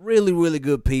really, really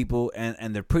good people,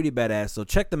 and they're pretty badass. So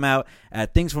check them out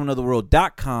at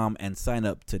thingsfromanotherworld.com and sign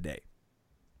up today.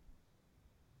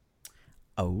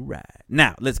 All right.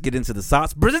 Now, let's get into the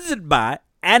sauce presented by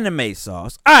Anime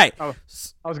Sauce. All right. I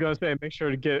was going to say, make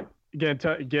sure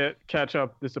to catch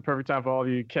up. This is the perfect time for all of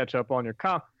you to catch up on your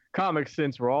comics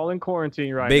since we're all in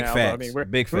quarantine right Big now. Facts. We're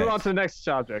moving on to the next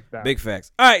subject now. Big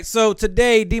facts. All right. So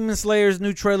today, Demon Slayer's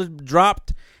new trailer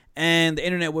dropped, and the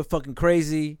internet went fucking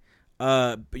crazy.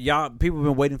 People have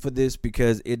been waiting for this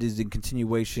because it is in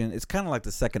continuation. It's kind of like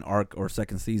the second arc or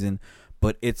second season.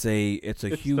 But it's a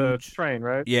huge train,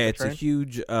 right? Yeah, it's a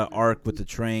huge arc with the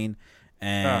train,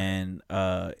 and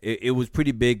it was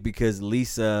pretty big because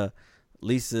Lisa's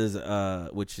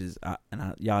which is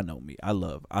y'all know me,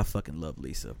 I fucking love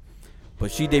Lisa,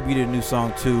 but she debuted a new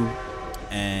song too,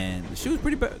 and she was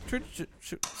pretty bad.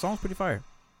 Song's pretty fire.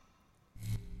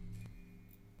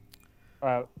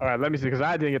 All right. Let me see, because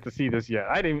I didn't get to see this yet.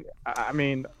 I didn't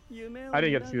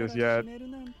get to see this yet.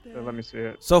 So let me see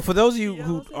it. So for those of you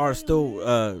who are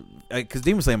still, because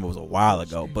Demon Slayer was a while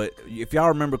ago, but if y'all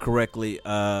remember correctly,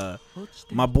 my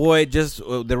boy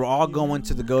they were all going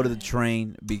to go to the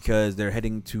train because they're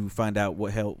heading to find out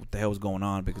what the hell was going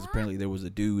on, because apparently there was a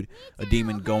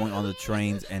demon going on the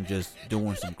trains and just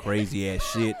doing some crazy ass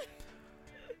shit,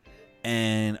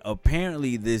 and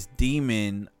apparently this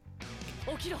demon,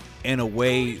 in a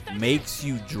way, makes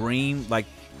you dream like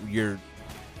your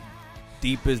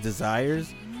deepest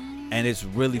desires, and it's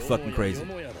really fucking crazy.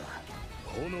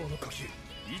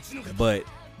 But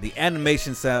the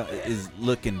animation sound is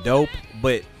looking dope,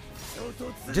 but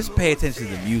just pay attention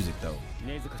to the music though.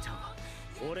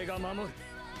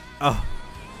 Oh,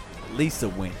 Lisa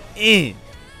went in.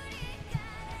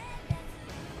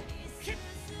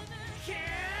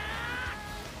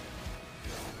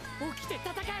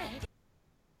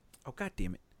 Oh, god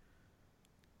damn it.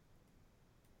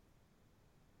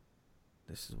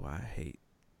 This is why I hate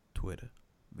Twitter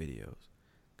videos,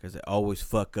 because they always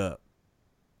fuck up.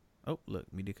 Oh,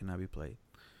 look, media cannot be played.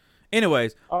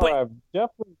 Anyways,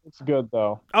 Definitely it's good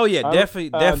though. Oh yeah, definitely.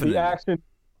 The action,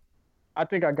 I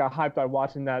think I got hyped by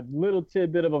watching that little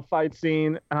tidbit of a fight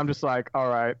scene, and I'm just like, all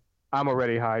right, I'm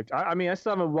already hyped. I mean, I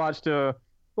still haven't watched what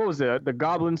was it? The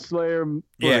Goblin Slayer?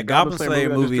 Yeah, Goblin Slayer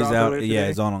movie is out. Yeah,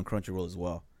 it's on Crunchyroll as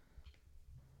well.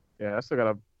 Yeah, I still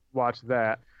gotta watch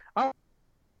that. I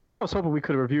was hoping we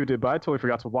could have reviewed it, but I totally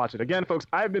forgot to watch it. Again, folks,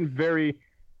 I've been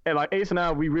like Ace and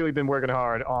I, we really been working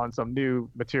hard on some new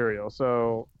material.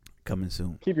 So coming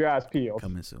soon. Keep your eyes peeled.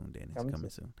 Coming soon, Danny.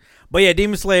 Coming soon. But yeah,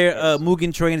 Demon Slayer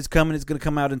Mugen Train is coming. It's gonna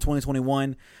come out in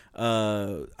 2021.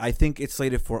 I think it's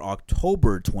slated for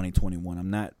October 2021.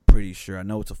 I'm not pretty sure. I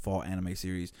know it's a fall anime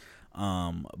series.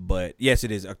 But yes,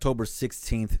 it is October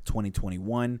 16th,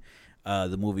 2021.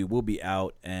 The movie will be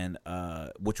out, and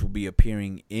which will be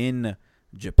appearing in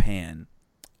Japan.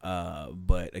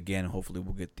 But again, hopefully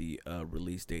we'll get the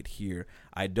release date here.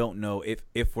 I don't know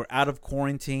if we're out of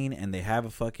quarantine and they have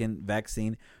a fucking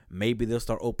vaccine, maybe they'll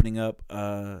start opening up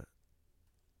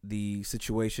the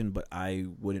situation, but I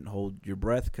wouldn't hold your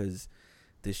breath because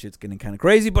this shit's getting kind of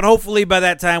crazy. But hopefully by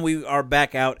that time we are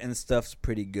back out and stuff's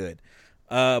pretty good.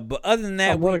 But other than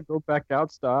that, I want to go back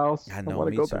out, Styles. I know. I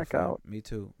want to go back fam. out. Me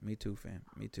too, fam.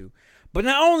 Me too. But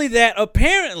not only that,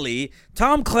 apparently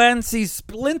Tom Clancy's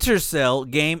Splinter Cell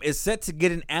game is set to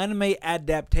get an anime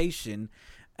adaptation,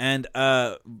 and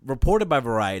reported by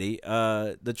Variety,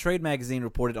 the trade magazine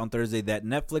reported on Thursday that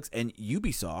Netflix and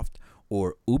Ubisoft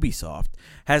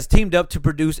has teamed up to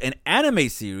produce an anime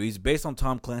series based on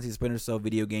Tom Clancy's Splinter Cell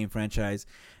video game franchise.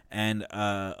 And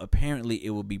apparently it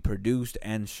will be produced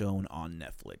and shown on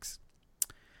Netflix.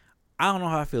 I don't know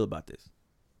how I feel about this.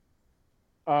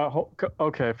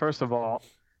 Okay, first of all,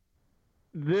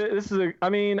 this is I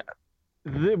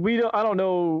don't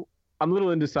know. I'm a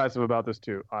little indecisive about this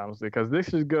too, honestly, because this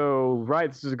should go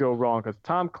right, this should go wrong. Because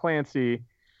Tom Clancy,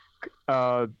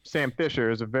 Sam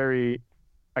Fisher is a very,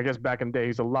 I guess back in the day,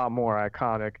 he's a lot more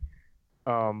iconic.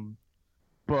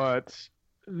 But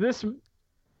this.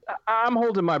 I'm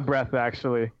holding my breath,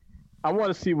 actually. I want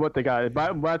to see what they got.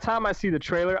 By the time I see the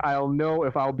trailer, I'll know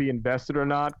if I'll be invested or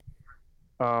not.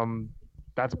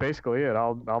 That's basically it.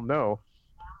 I'll know.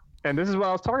 And this is what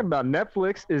I was talking about.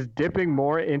 Netflix is dipping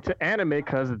more into anime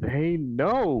because they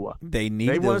know. They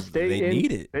need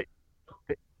it.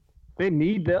 They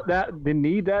need that. They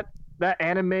need that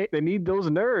anime. They need those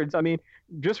nerds. I mean,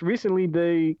 just recently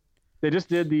they just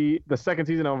did the second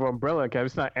season of Umbrella Academy.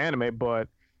 It's not anime, but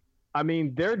I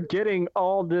mean, they're getting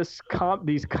all these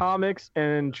comics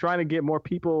and trying to get more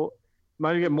people,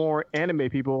 trying to get more anime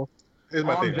people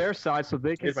on their side so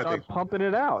they can start pumping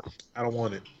it out. I don't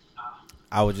want it.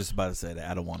 I was just about to say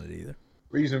that. I don't want it either.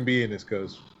 Reason being is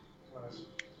because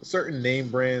certain name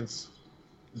brands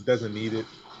doesn't need it.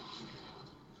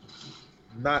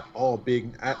 Not all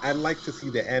big. I like to see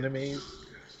the animes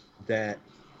that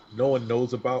no one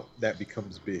knows about that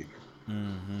becomes big.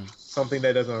 Mm-hmm. Something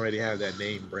that doesn't already have that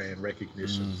name brand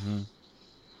recognition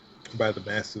by the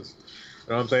masses.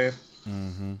 You know what I'm saying?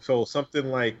 Mm-hmm. So something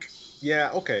like, yeah,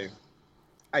 okay,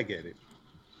 I get it.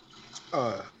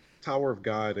 Tower of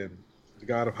God and The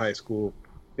God of High School,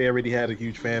 they already had a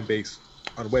huge fan base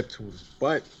on Webtoons,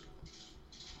 but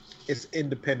it's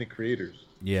independent creators.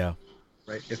 Yeah.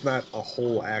 Right? It's not a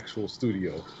whole actual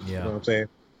studio. Yeah. You know what I'm saying?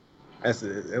 That's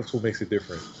what makes it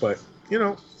different. But you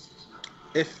know,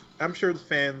 if I'm sure the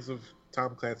fans of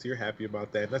Tom Clancy are happy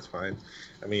about that, that's fine.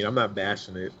 I mean, I'm not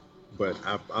bashing it, but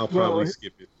I'll probably Well,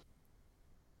 skip it.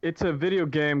 it's a video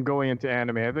game going into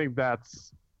anime. I think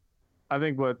that's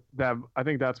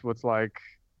what's like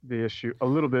the issue, a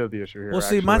little bit of the issue here. Well,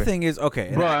 see, my actually. thing is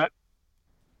okay. But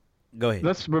go ahead.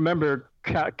 let's remember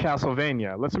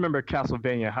Castlevania. Let's remember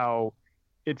Castlevania. How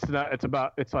it's not. It's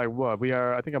about. It's like what we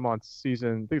are. I think I'm on season.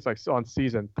 I think it's like on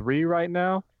season 3 right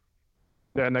now.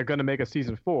 Then they're going to make a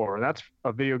season 4, and that's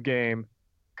a video game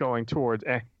going towards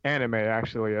anime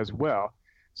actually as well.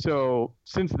 So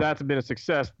since that's been a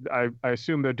success, I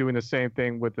assume they're doing the same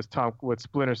thing with with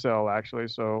Splinter Cell actually.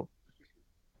 So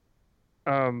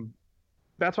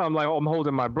that's why I'm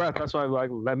holding my breath. That's why I'm like,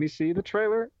 let me see the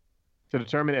trailer to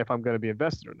determine if I'm going to be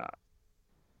invested or not.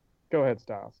 Go ahead,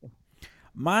 Styles.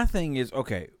 My thing is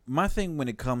okay. My thing when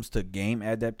it comes to game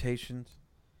adaptations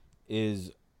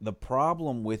is the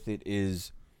problem with it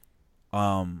is,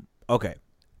 okay.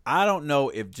 I don't know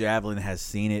if Javelin has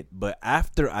seen it, but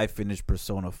after I finished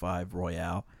Persona 5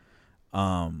 Royale,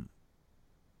 I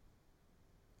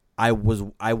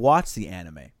watched the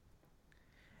anime,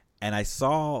 and I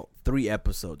saw 3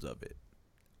 episodes of it,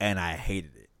 and I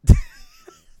hated it.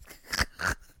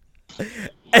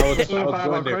 I was on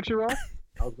going there. Crunchyroll?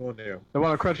 I was going there. The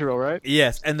one on Crunchyroll, right?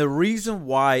 Yes, and the reason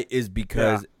why is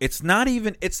because it's not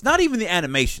even the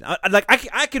animation.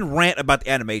 I can rant about the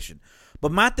animation,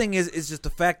 but my thing is just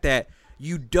the fact that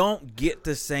you don't get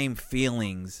the same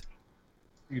feelings.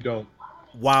 You don't.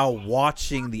 While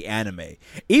watching the anime,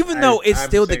 even though it's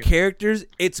still the characters,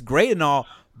 it's great and all,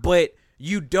 but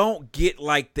you don't get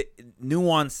like the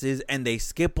nuances, and they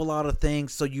skip a lot of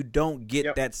things, so you don't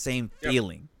get that same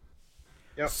feeling.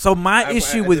 Yep. So my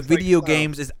issue with video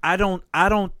games is I don't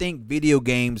think video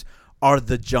games are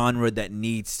the genre that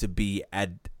needs to be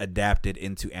adapted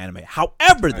into anime.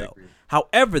 However,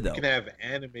 you can have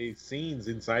anime scenes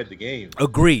inside the game.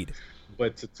 Agreed.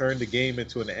 But to turn the game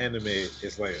into an anime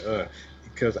is like,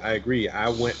 because I agree. I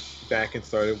went back and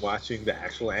started watching the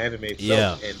actual anime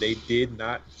itself, and they did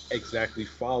not exactly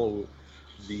follow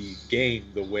the game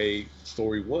the way the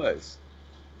story was,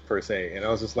 per se. And I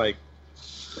was just like,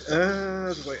 you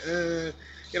know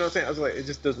what I'm saying? I was like, it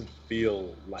just doesn't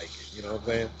feel like it. You know what I'm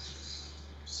saying?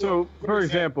 So, for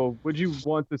example, would you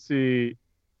want to see?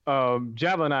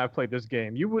 Javelin and I have played this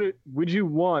game. Would you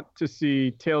want to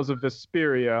see Tales of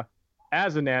Vesperia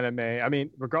as an anime? I mean,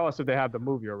 regardless if they have the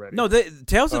movie already. No,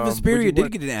 Tales of Vesperia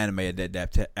did get an anime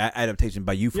adaptation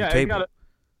by you from Cable.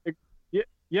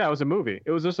 Yeah, it was a movie.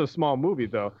 It was just a small movie,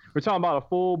 though. We're talking about a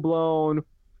full-blown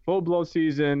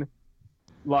season,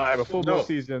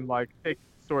 season, like take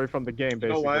story from the game,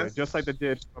 basically, just like they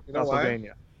did from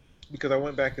Castlevania. Because I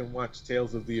went back and watched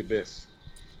Tales of the Abyss.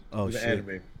 The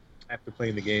anime after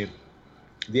playing the game.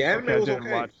 The anime was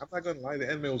okay. I'm not gonna lie, the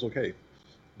anime was okay,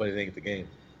 but it ain't the game.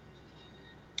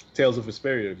 Tales of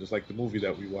Vesperia, just like the movie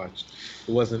that we watched,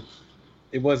 it wasn't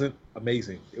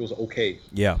amazing. It was okay.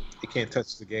 Yeah, it can't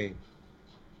touch the game.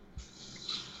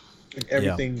 And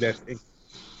everything that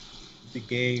the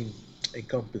game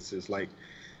encompasses, like,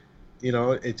 you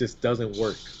know, it just doesn't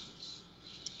work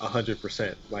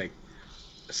 100%. Like,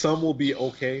 some will be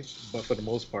okay, but for the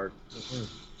most part,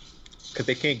 because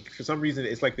they can't, for some reason,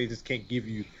 it's like they just can't give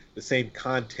you the same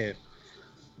content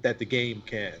that the game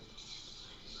can.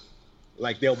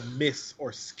 Like, they'll miss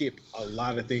or skip a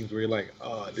lot of things where you're like,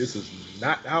 oh, this is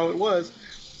not how it was,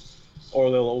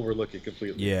 or they'll overlook it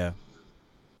completely. Yeah.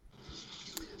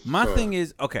 My thing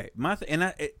is and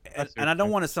I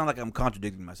don't want to sound like I'm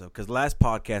contradicting myself, because last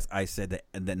podcast I said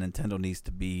that Nintendo needs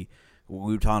to be.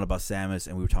 We were talking about Samus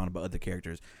and we were talking about other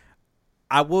characters.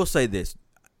 I will say this: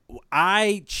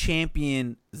 I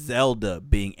champion Zelda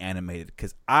being animated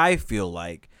because I feel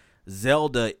like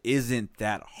Zelda isn't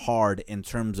that hard in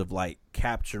terms of like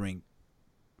capturing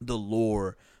the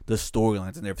lore, the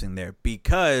storylines, and everything there,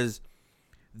 because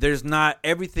there's not,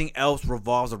 everything else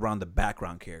revolves around the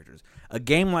background characters. A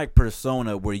game like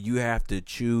Persona, where you have to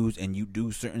choose and you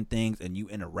do certain things and you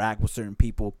interact with certain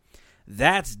people,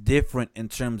 that's different in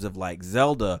terms of like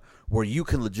Zelda, where you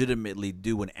can legitimately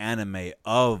do an anime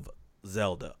of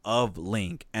Zelda, of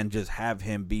Link, and just have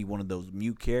him be one of those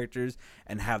mute characters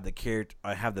and have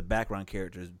the background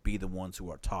characters be the ones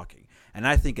who are talking. And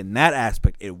I think in that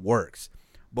aspect it works.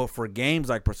 But for games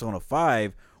like Persona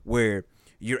 5, where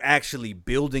you're actually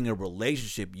building a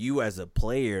relationship, you as a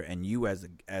player and you as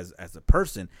a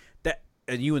person, that,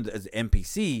 and you as an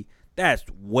NPC, that's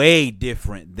way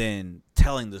different than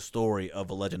telling the story of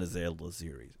a Legend of Zelda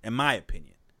series, in my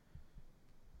opinion.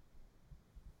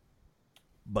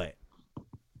 But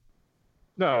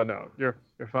no, you're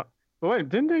fine. But wait,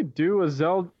 didn't they do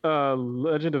a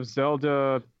Legend of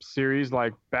Zelda series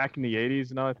like back in the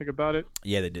 80s? Now I think about it.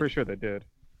 Yeah, they did. Pretty sure they did.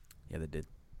 Yeah, they did.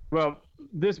 Well,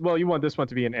 you want this one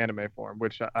to be in anime form,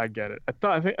 which I get it.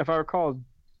 I think if I recall,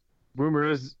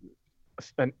 rumors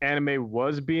an anime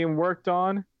was being worked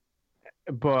on,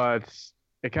 but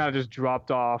it kind of just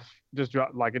dropped off,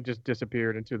 like it just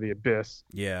disappeared into the abyss.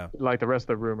 Yeah. Like the rest of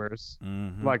the rumors,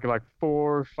 Mhm. like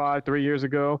 4, 5, 3 years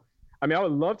ago. I mean, I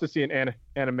would love to see an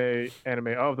anime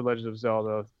of the Legend of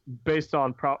Zelda based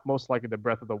on most likely the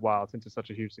Breath of the Wild, since it's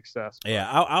such a huge success. Yeah,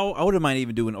 I wouldn't mind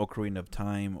even doing Ocarina of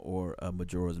Time or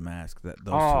Majora's Mask. Those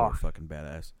two are fucking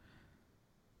badass.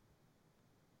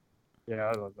 Yeah,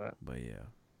 I love that. But yeah.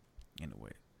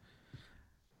 Anyway.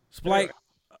 Splyke.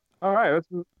 All right, let's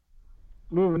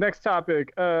move next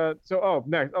topic.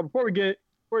 Next, before we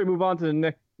move on to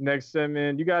the next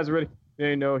segment, you guys already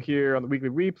know here on the weekly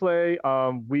replay,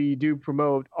 we do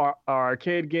promote our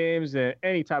arcade games and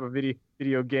any type of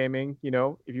video gaming. You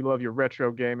know, if you love your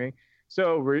retro gaming.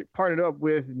 So we're partnered up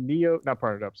with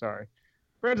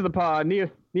friends of the pod.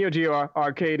 Neo Geo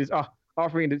Arcade is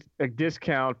offering a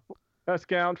discount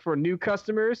for new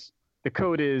customers. The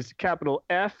code is capital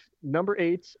F number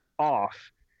 8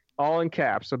 off, all in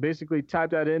caps. So basically, type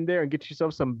that in there and get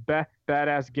yourself some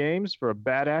badass games for a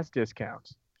badass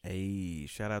discount. Hey,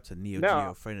 shout out to Neo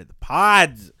Geo, friend of the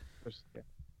pods.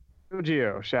 Neo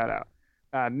Geo, shout out.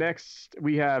 Next,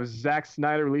 we have Zack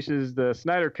Snyder releases the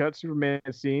Snyder Cut Superman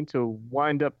scene to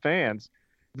wind up fans.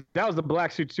 That was the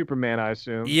black suit Superman, I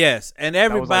assume. Yes, and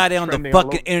everybody on the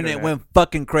fucking internet went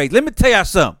fucking crazy. Let me tell y'all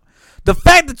something. The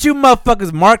fact that you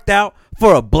motherfuckers marked out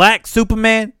for a black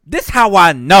Superman, this how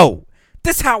I know.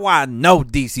 This how I know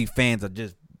DC fans are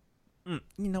just, you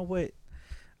know what?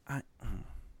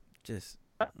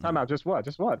 Time out. Just what?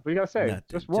 What do you gotta say? Nothing.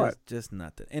 Just what? Just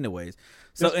nothing. Anyways,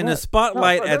 so just in what? the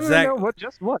spotlight at Zack.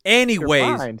 Just what?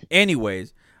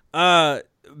 Anyways,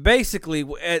 basically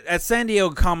at San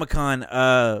Diego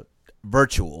Comic-Con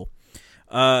virtual,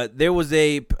 there was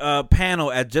a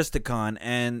panel at JustiCon,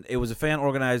 and it was a fan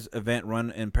organized event run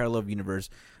in parallel universe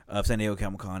of San Diego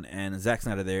Comic-Con, and Zack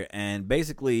Snyder there, and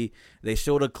basically they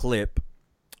showed a clip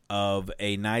of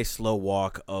a nice slow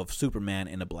walk of Superman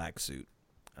in a black suit.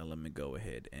 Let me go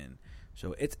ahead and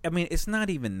show it. It's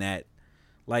not even that,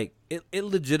 like, it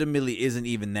legitimately isn't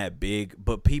even that big,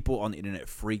 but people on the internet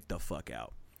freak the fuck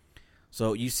out.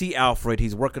 So you see Alfred,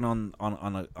 he's working on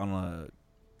a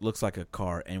looks like a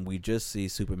car, and we just see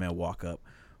Superman walk up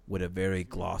with a very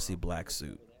glossy black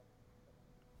suit.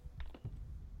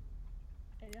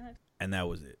 And that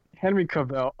was it. Henry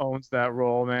Cavill owns that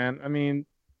role, man.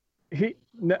 He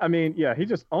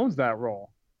just owns that role.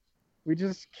 We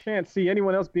just can't see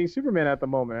anyone else being Superman at the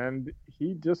moment, and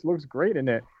he just looks great in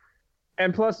it.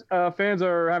 And plus, fans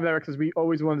are having that because we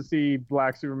always wanted to see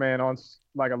Black Superman on,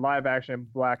 like, a live-action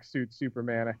black suit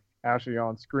Superman actually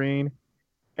on screen.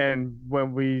 And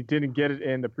when we didn't get it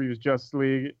in the previous Justice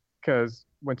League, because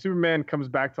when Superman comes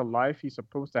back to life, he's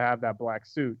supposed to have that black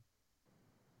suit.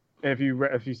 And if you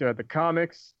start at the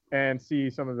comics and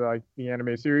see some of the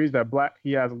anime series,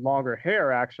 he has longer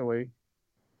hair actually.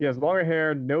 He has longer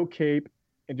hair, no cape,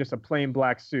 and just a plain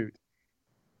black suit.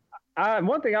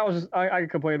 One thing I could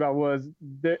complain about was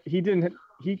that he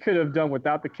could have done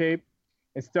without the cape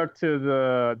and stuck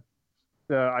to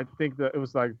it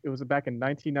was back in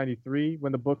 1993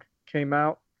 when the book came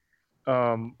out,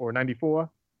 or 94.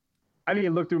 I need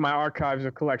to look through my archives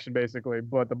of collection basically,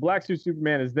 but the black suit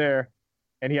Superman is there,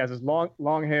 and he has his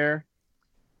long hair,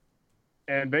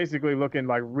 and basically looking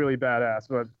like really badass.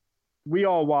 But we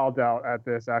all wilded out at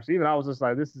this, actually. Even I was just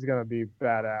like, this is going to be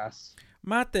badass.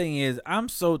 My thing is, I'm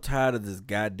so tired of this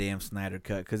goddamn Snyder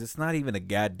Cut because it's not even a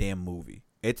goddamn movie.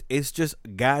 It's just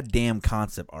goddamn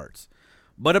concept arts.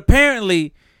 But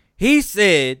apparently, he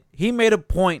said he made a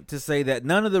point to say that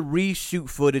none of the reshoot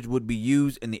footage would be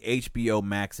used in the HBO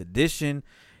Max edition.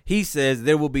 He says,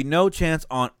 there will be no chance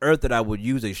on earth that I would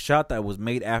use a shot that was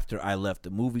made after I left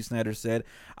the movie, Snyder said.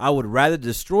 I would rather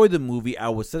destroy the movie. I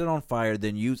would set it on fire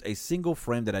than use a single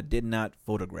frame that I did not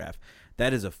photograph.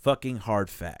 That is a fucking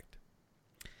hard fact.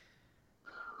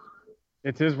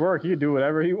 It's his work. He can do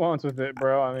whatever he wants with it,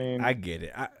 bro. I get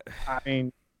it.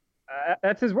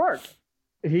 That's his work.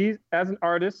 He's, as an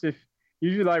artist, if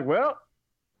you're like, well,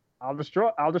 I'll destroy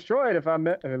it if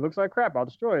it looks like crap. I'll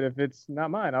destroy it. If it's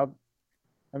not mine, I'll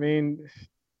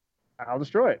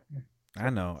destroy it. I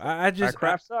know. I just,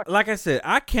 craft sucks. Like I said,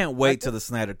 I can't wait till the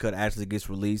Snyder Cut actually gets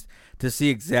released to see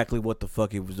exactly what the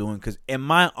fuck he was doing. Because in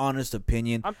my honest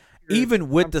opinion, even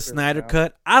with the Snyder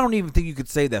Cut, I don't even think you could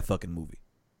save that fucking movie.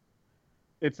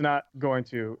 It's not going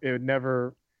to. It would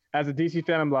never. As a DC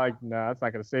fan, I'm like, nah, it's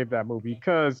not going to save that movie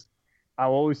because I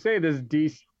will always say this: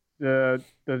 the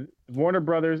Warner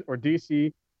Brothers or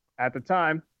DC at the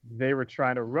time, they were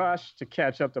trying to rush to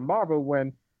catch up to Marvel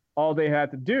when all they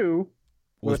had to do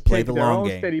was play take the their long own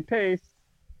game. steady pace.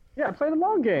 Yeah, play the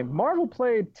long game. Marvel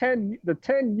played the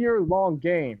 10-year long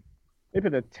game. They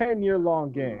played a 10-year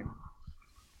long game.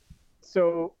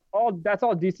 So that's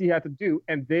all DC had to do,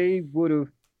 and they would have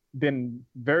been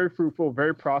very fruitful,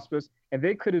 very prosperous, and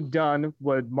they could have done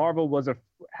what Marvel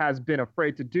has been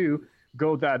afraid to do: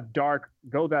 go that dark,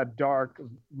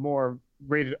 more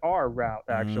rated R route,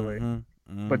 actually,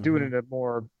 but doing it a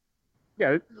more.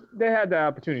 Yeah, they had that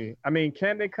opportunity. I mean,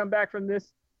 can they come back from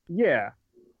this? Yeah,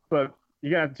 but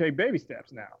you're gonna have to take baby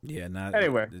steps now. Yeah,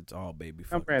 anyway, it's all baby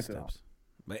I'm fucking ranting steps.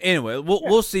 But anyway,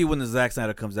 we'll see when the Zack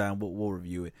Snyder comes out, and we'll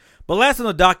review it. But last on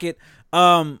the docket,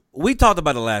 we talked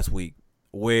about it last week,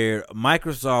 where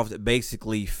Microsoft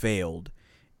basically failed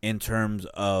in terms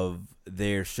of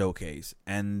their showcase,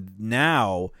 and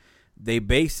now they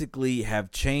basically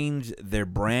have changed their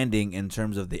branding in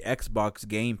terms of the Xbox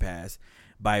Game Pass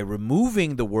by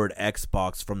removing the word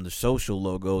Xbox from the social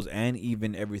logos and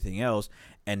even everything else,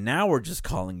 and now we're just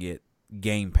calling it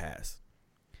Game Pass.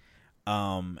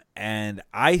 And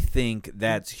I think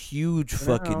that's huge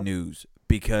fucking news,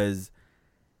 because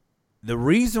the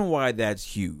reason why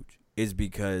that's huge is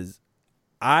because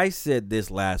I said this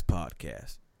last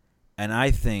podcast, and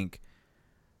I think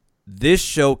this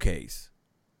showcase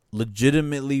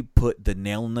legitimately put the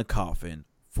nail in the coffin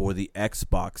for the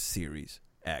Xbox Series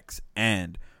X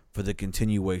and for the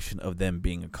continuation of them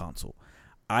being a console.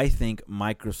 I think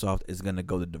Microsoft is going to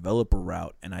go the developer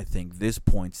route, and I think this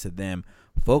points to them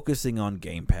focusing on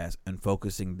Game Pass and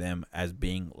focusing them as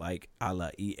being like a la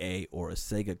EA or a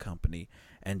Sega company,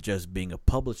 and just being a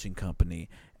publishing company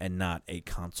and not a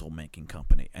console making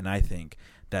company. And I think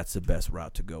that's the best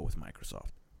route to go with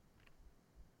Microsoft.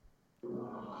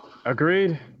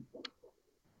 Agreed.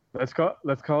 Let's call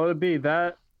it a B.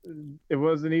 That it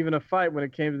wasn't even a fight when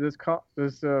it came to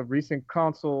this recent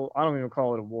console. I don't even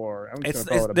call it a war.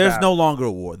 There's no longer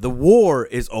a war. The war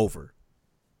is over.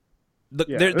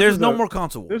 There's no more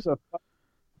console war.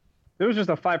 There was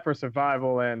just a fight for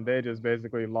survival, and they just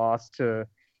basically lost to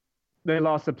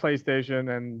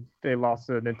PlayStation and they lost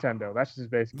to Nintendo. That's just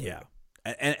basically it.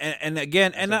 And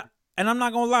again, and I'm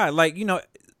not gonna lie, like, you know,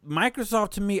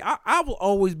 Microsoft, to me, I will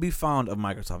always be fond of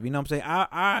Microsoft. You know what I'm saying?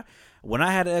 I when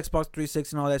I had an Xbox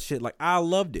 360 and all that shit, like, I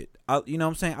loved it. You know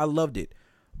what I'm saying? I loved it.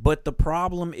 But the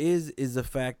problem is the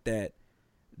fact that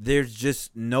there's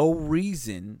just no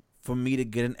reason for me to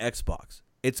get an Xbox.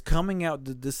 It's coming out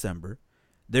this December.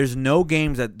 There's no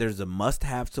games that there's a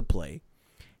must-have to play.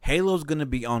 Halo's going to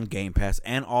be on Game Pass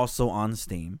and also on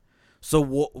Steam.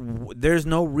 So there's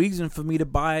no reason for me to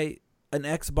buy an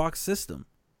Xbox system.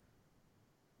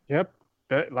 Yep.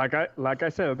 Like I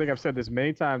said, I think I've said this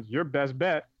many times, your best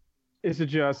bet is to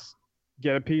just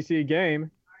get a PC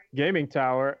gaming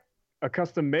tower, a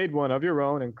custom-made one of your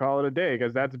own, and call it a day,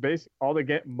 because that's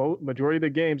majority of the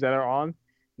games that are on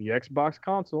the Xbox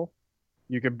console.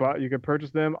 You could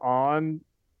purchase them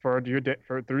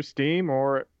through Steam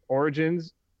or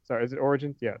Origins. Sorry, is it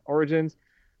Origins? Yeah, Origins.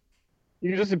 You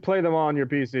can just play them on your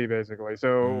PC, basically.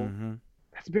 So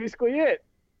that's basically it.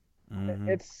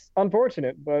 It's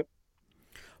unfortunate, but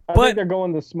I think they're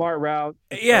going the smart route.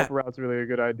 The route's really a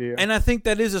good idea. And I think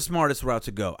that is the smartest route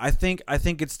to go. I think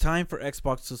it's time for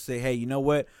Xbox to say, hey, you know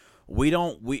what? We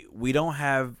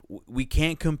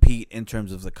can't compete in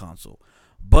terms of the console,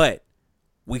 but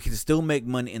we can still make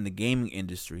money in the gaming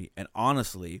industry, and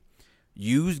honestly,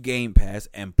 use Game Pass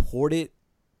and port it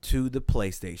to the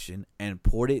PlayStation and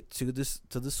port it to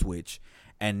the Switch,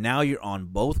 and now you're on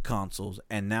both consoles,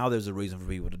 and now there's a reason for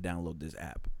people to download this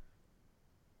app.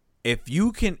 If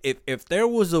there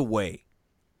was a way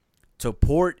to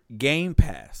port Game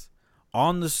Pass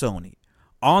on the Sony,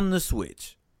 on the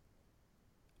Switch,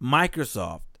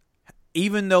 Microsoft,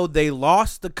 even though they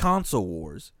lost the console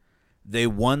wars, they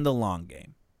won the long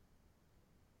game.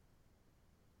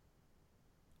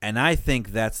 And I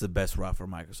think that's the best route for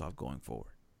Microsoft going forward.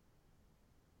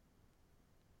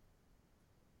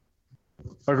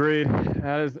 Agreed.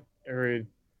 That is agreed.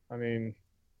 I mean,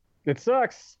 it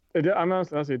sucks. I'm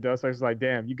honestly, it does suck. It's like,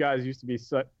 damn, you guys used to be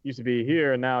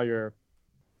here, and now you're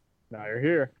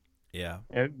here. Yeah.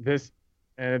 And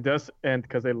it does, and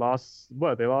because they lost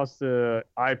the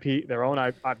IP, their own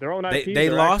IP. They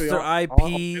lost their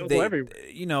IP.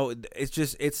 You know,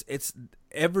 it's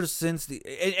ever since the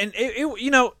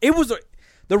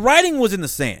writing was in the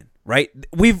sand, right?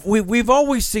 We've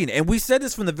always seen it, and we said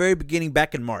this from the very beginning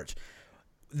back in March.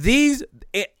 These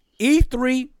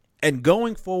E3 and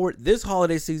going forward this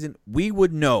holiday season, we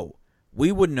would know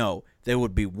we would know there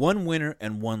would be one winner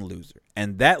and one loser.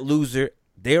 And that loser,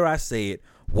 dare I say it,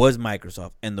 was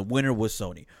Microsoft, and the winner was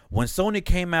Sony. When Sony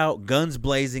came out guns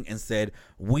blazing and said,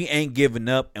 we ain't giving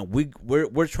up and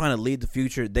we're trying to lead the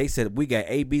future, they said, we got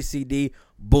A, B, C, D,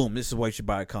 boom, this is why you should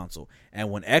buy a console.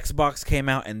 And when Xbox came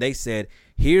out and they said,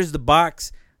 here's the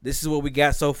box, this is what we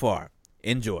got so far,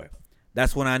 enjoy.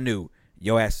 That's when I knew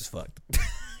your ass is fucked.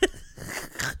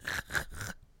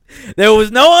 There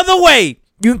was no other way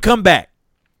you can come back.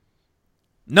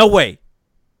 No way.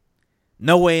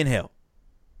 No way in hell.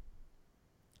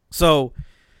 So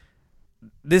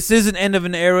this is an end of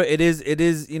an era. It is, it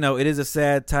is a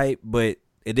sad type, but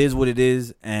it is what it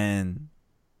is, and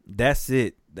that's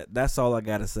it. That's all I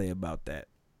gotta say about that.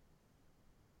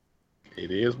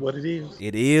 It is what it is.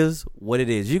 It is what it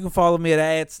is. You can follow me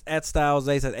at Styles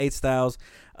Ace at 8 Styles,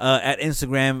 at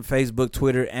Instagram, Facebook,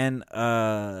 Twitter, and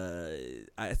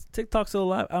TikTok's still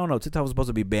alive. I don't know. TikTok was supposed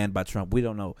to be banned by Trump. We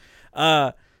don't know.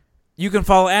 You can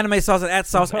follow Anime Sauce at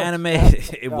Sauce Anime.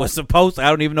 It was supposed to. I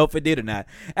don't even know if it did or not.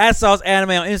 At Sauce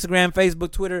Anime on Instagram,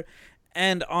 Facebook, Twitter,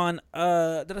 and on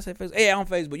did I say Facebook? Yeah, on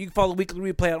Facebook. You can follow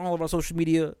Weekly Replay on all of our social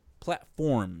media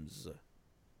platforms.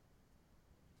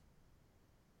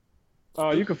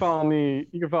 You can follow me.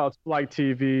 You can follow Splyke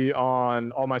TV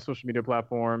on all my social media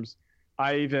platforms.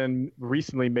 I even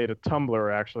recently made a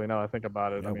Tumblr. Actually, now that I think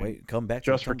about it. Yeah, wait, come back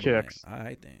just for kicks. Man. All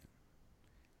right then.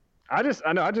 I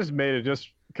just made it just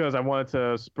because I wanted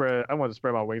to spread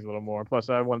my wings a little more. Plus,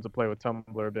 I wanted to play with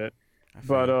Tumblr a bit.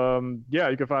 But yeah,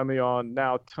 you can find me on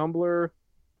now Tumblr.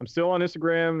 I'm still on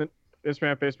Instagram,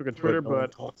 Facebook, and Twitter.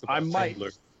 But I might.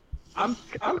 Tumblr.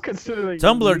 I'm considering.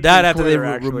 Tumblr died after they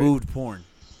removed porn.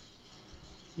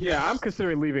 Yeah, I'm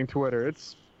considering leaving Twitter.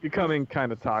 It's becoming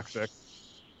kind of toxic.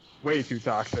 Way too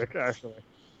toxic, actually.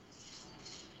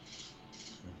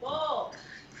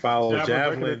 Follow yeah,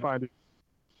 Javelin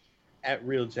at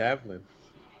Real Javelin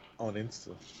on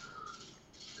Insta.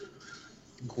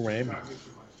 Grammy.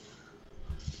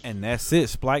 And that's it.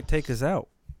 Splyke, take us out.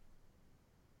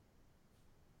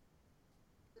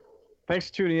 Thanks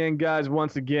for tuning in, guys,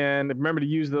 once again. Remember to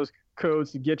use those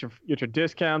codes to get your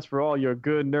discounts for all your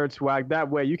good nerd swag. That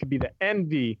way you can be the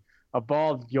envy of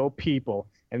all your people.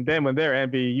 And then when they're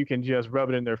envy, you can just rub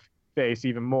it in their face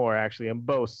even more, actually, and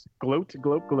boast. Gloat,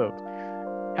 gloat, gloat.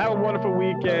 Have a wonderful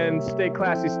weekend. Stay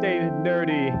classy, stay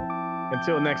nerdy.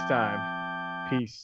 Until next time, peace.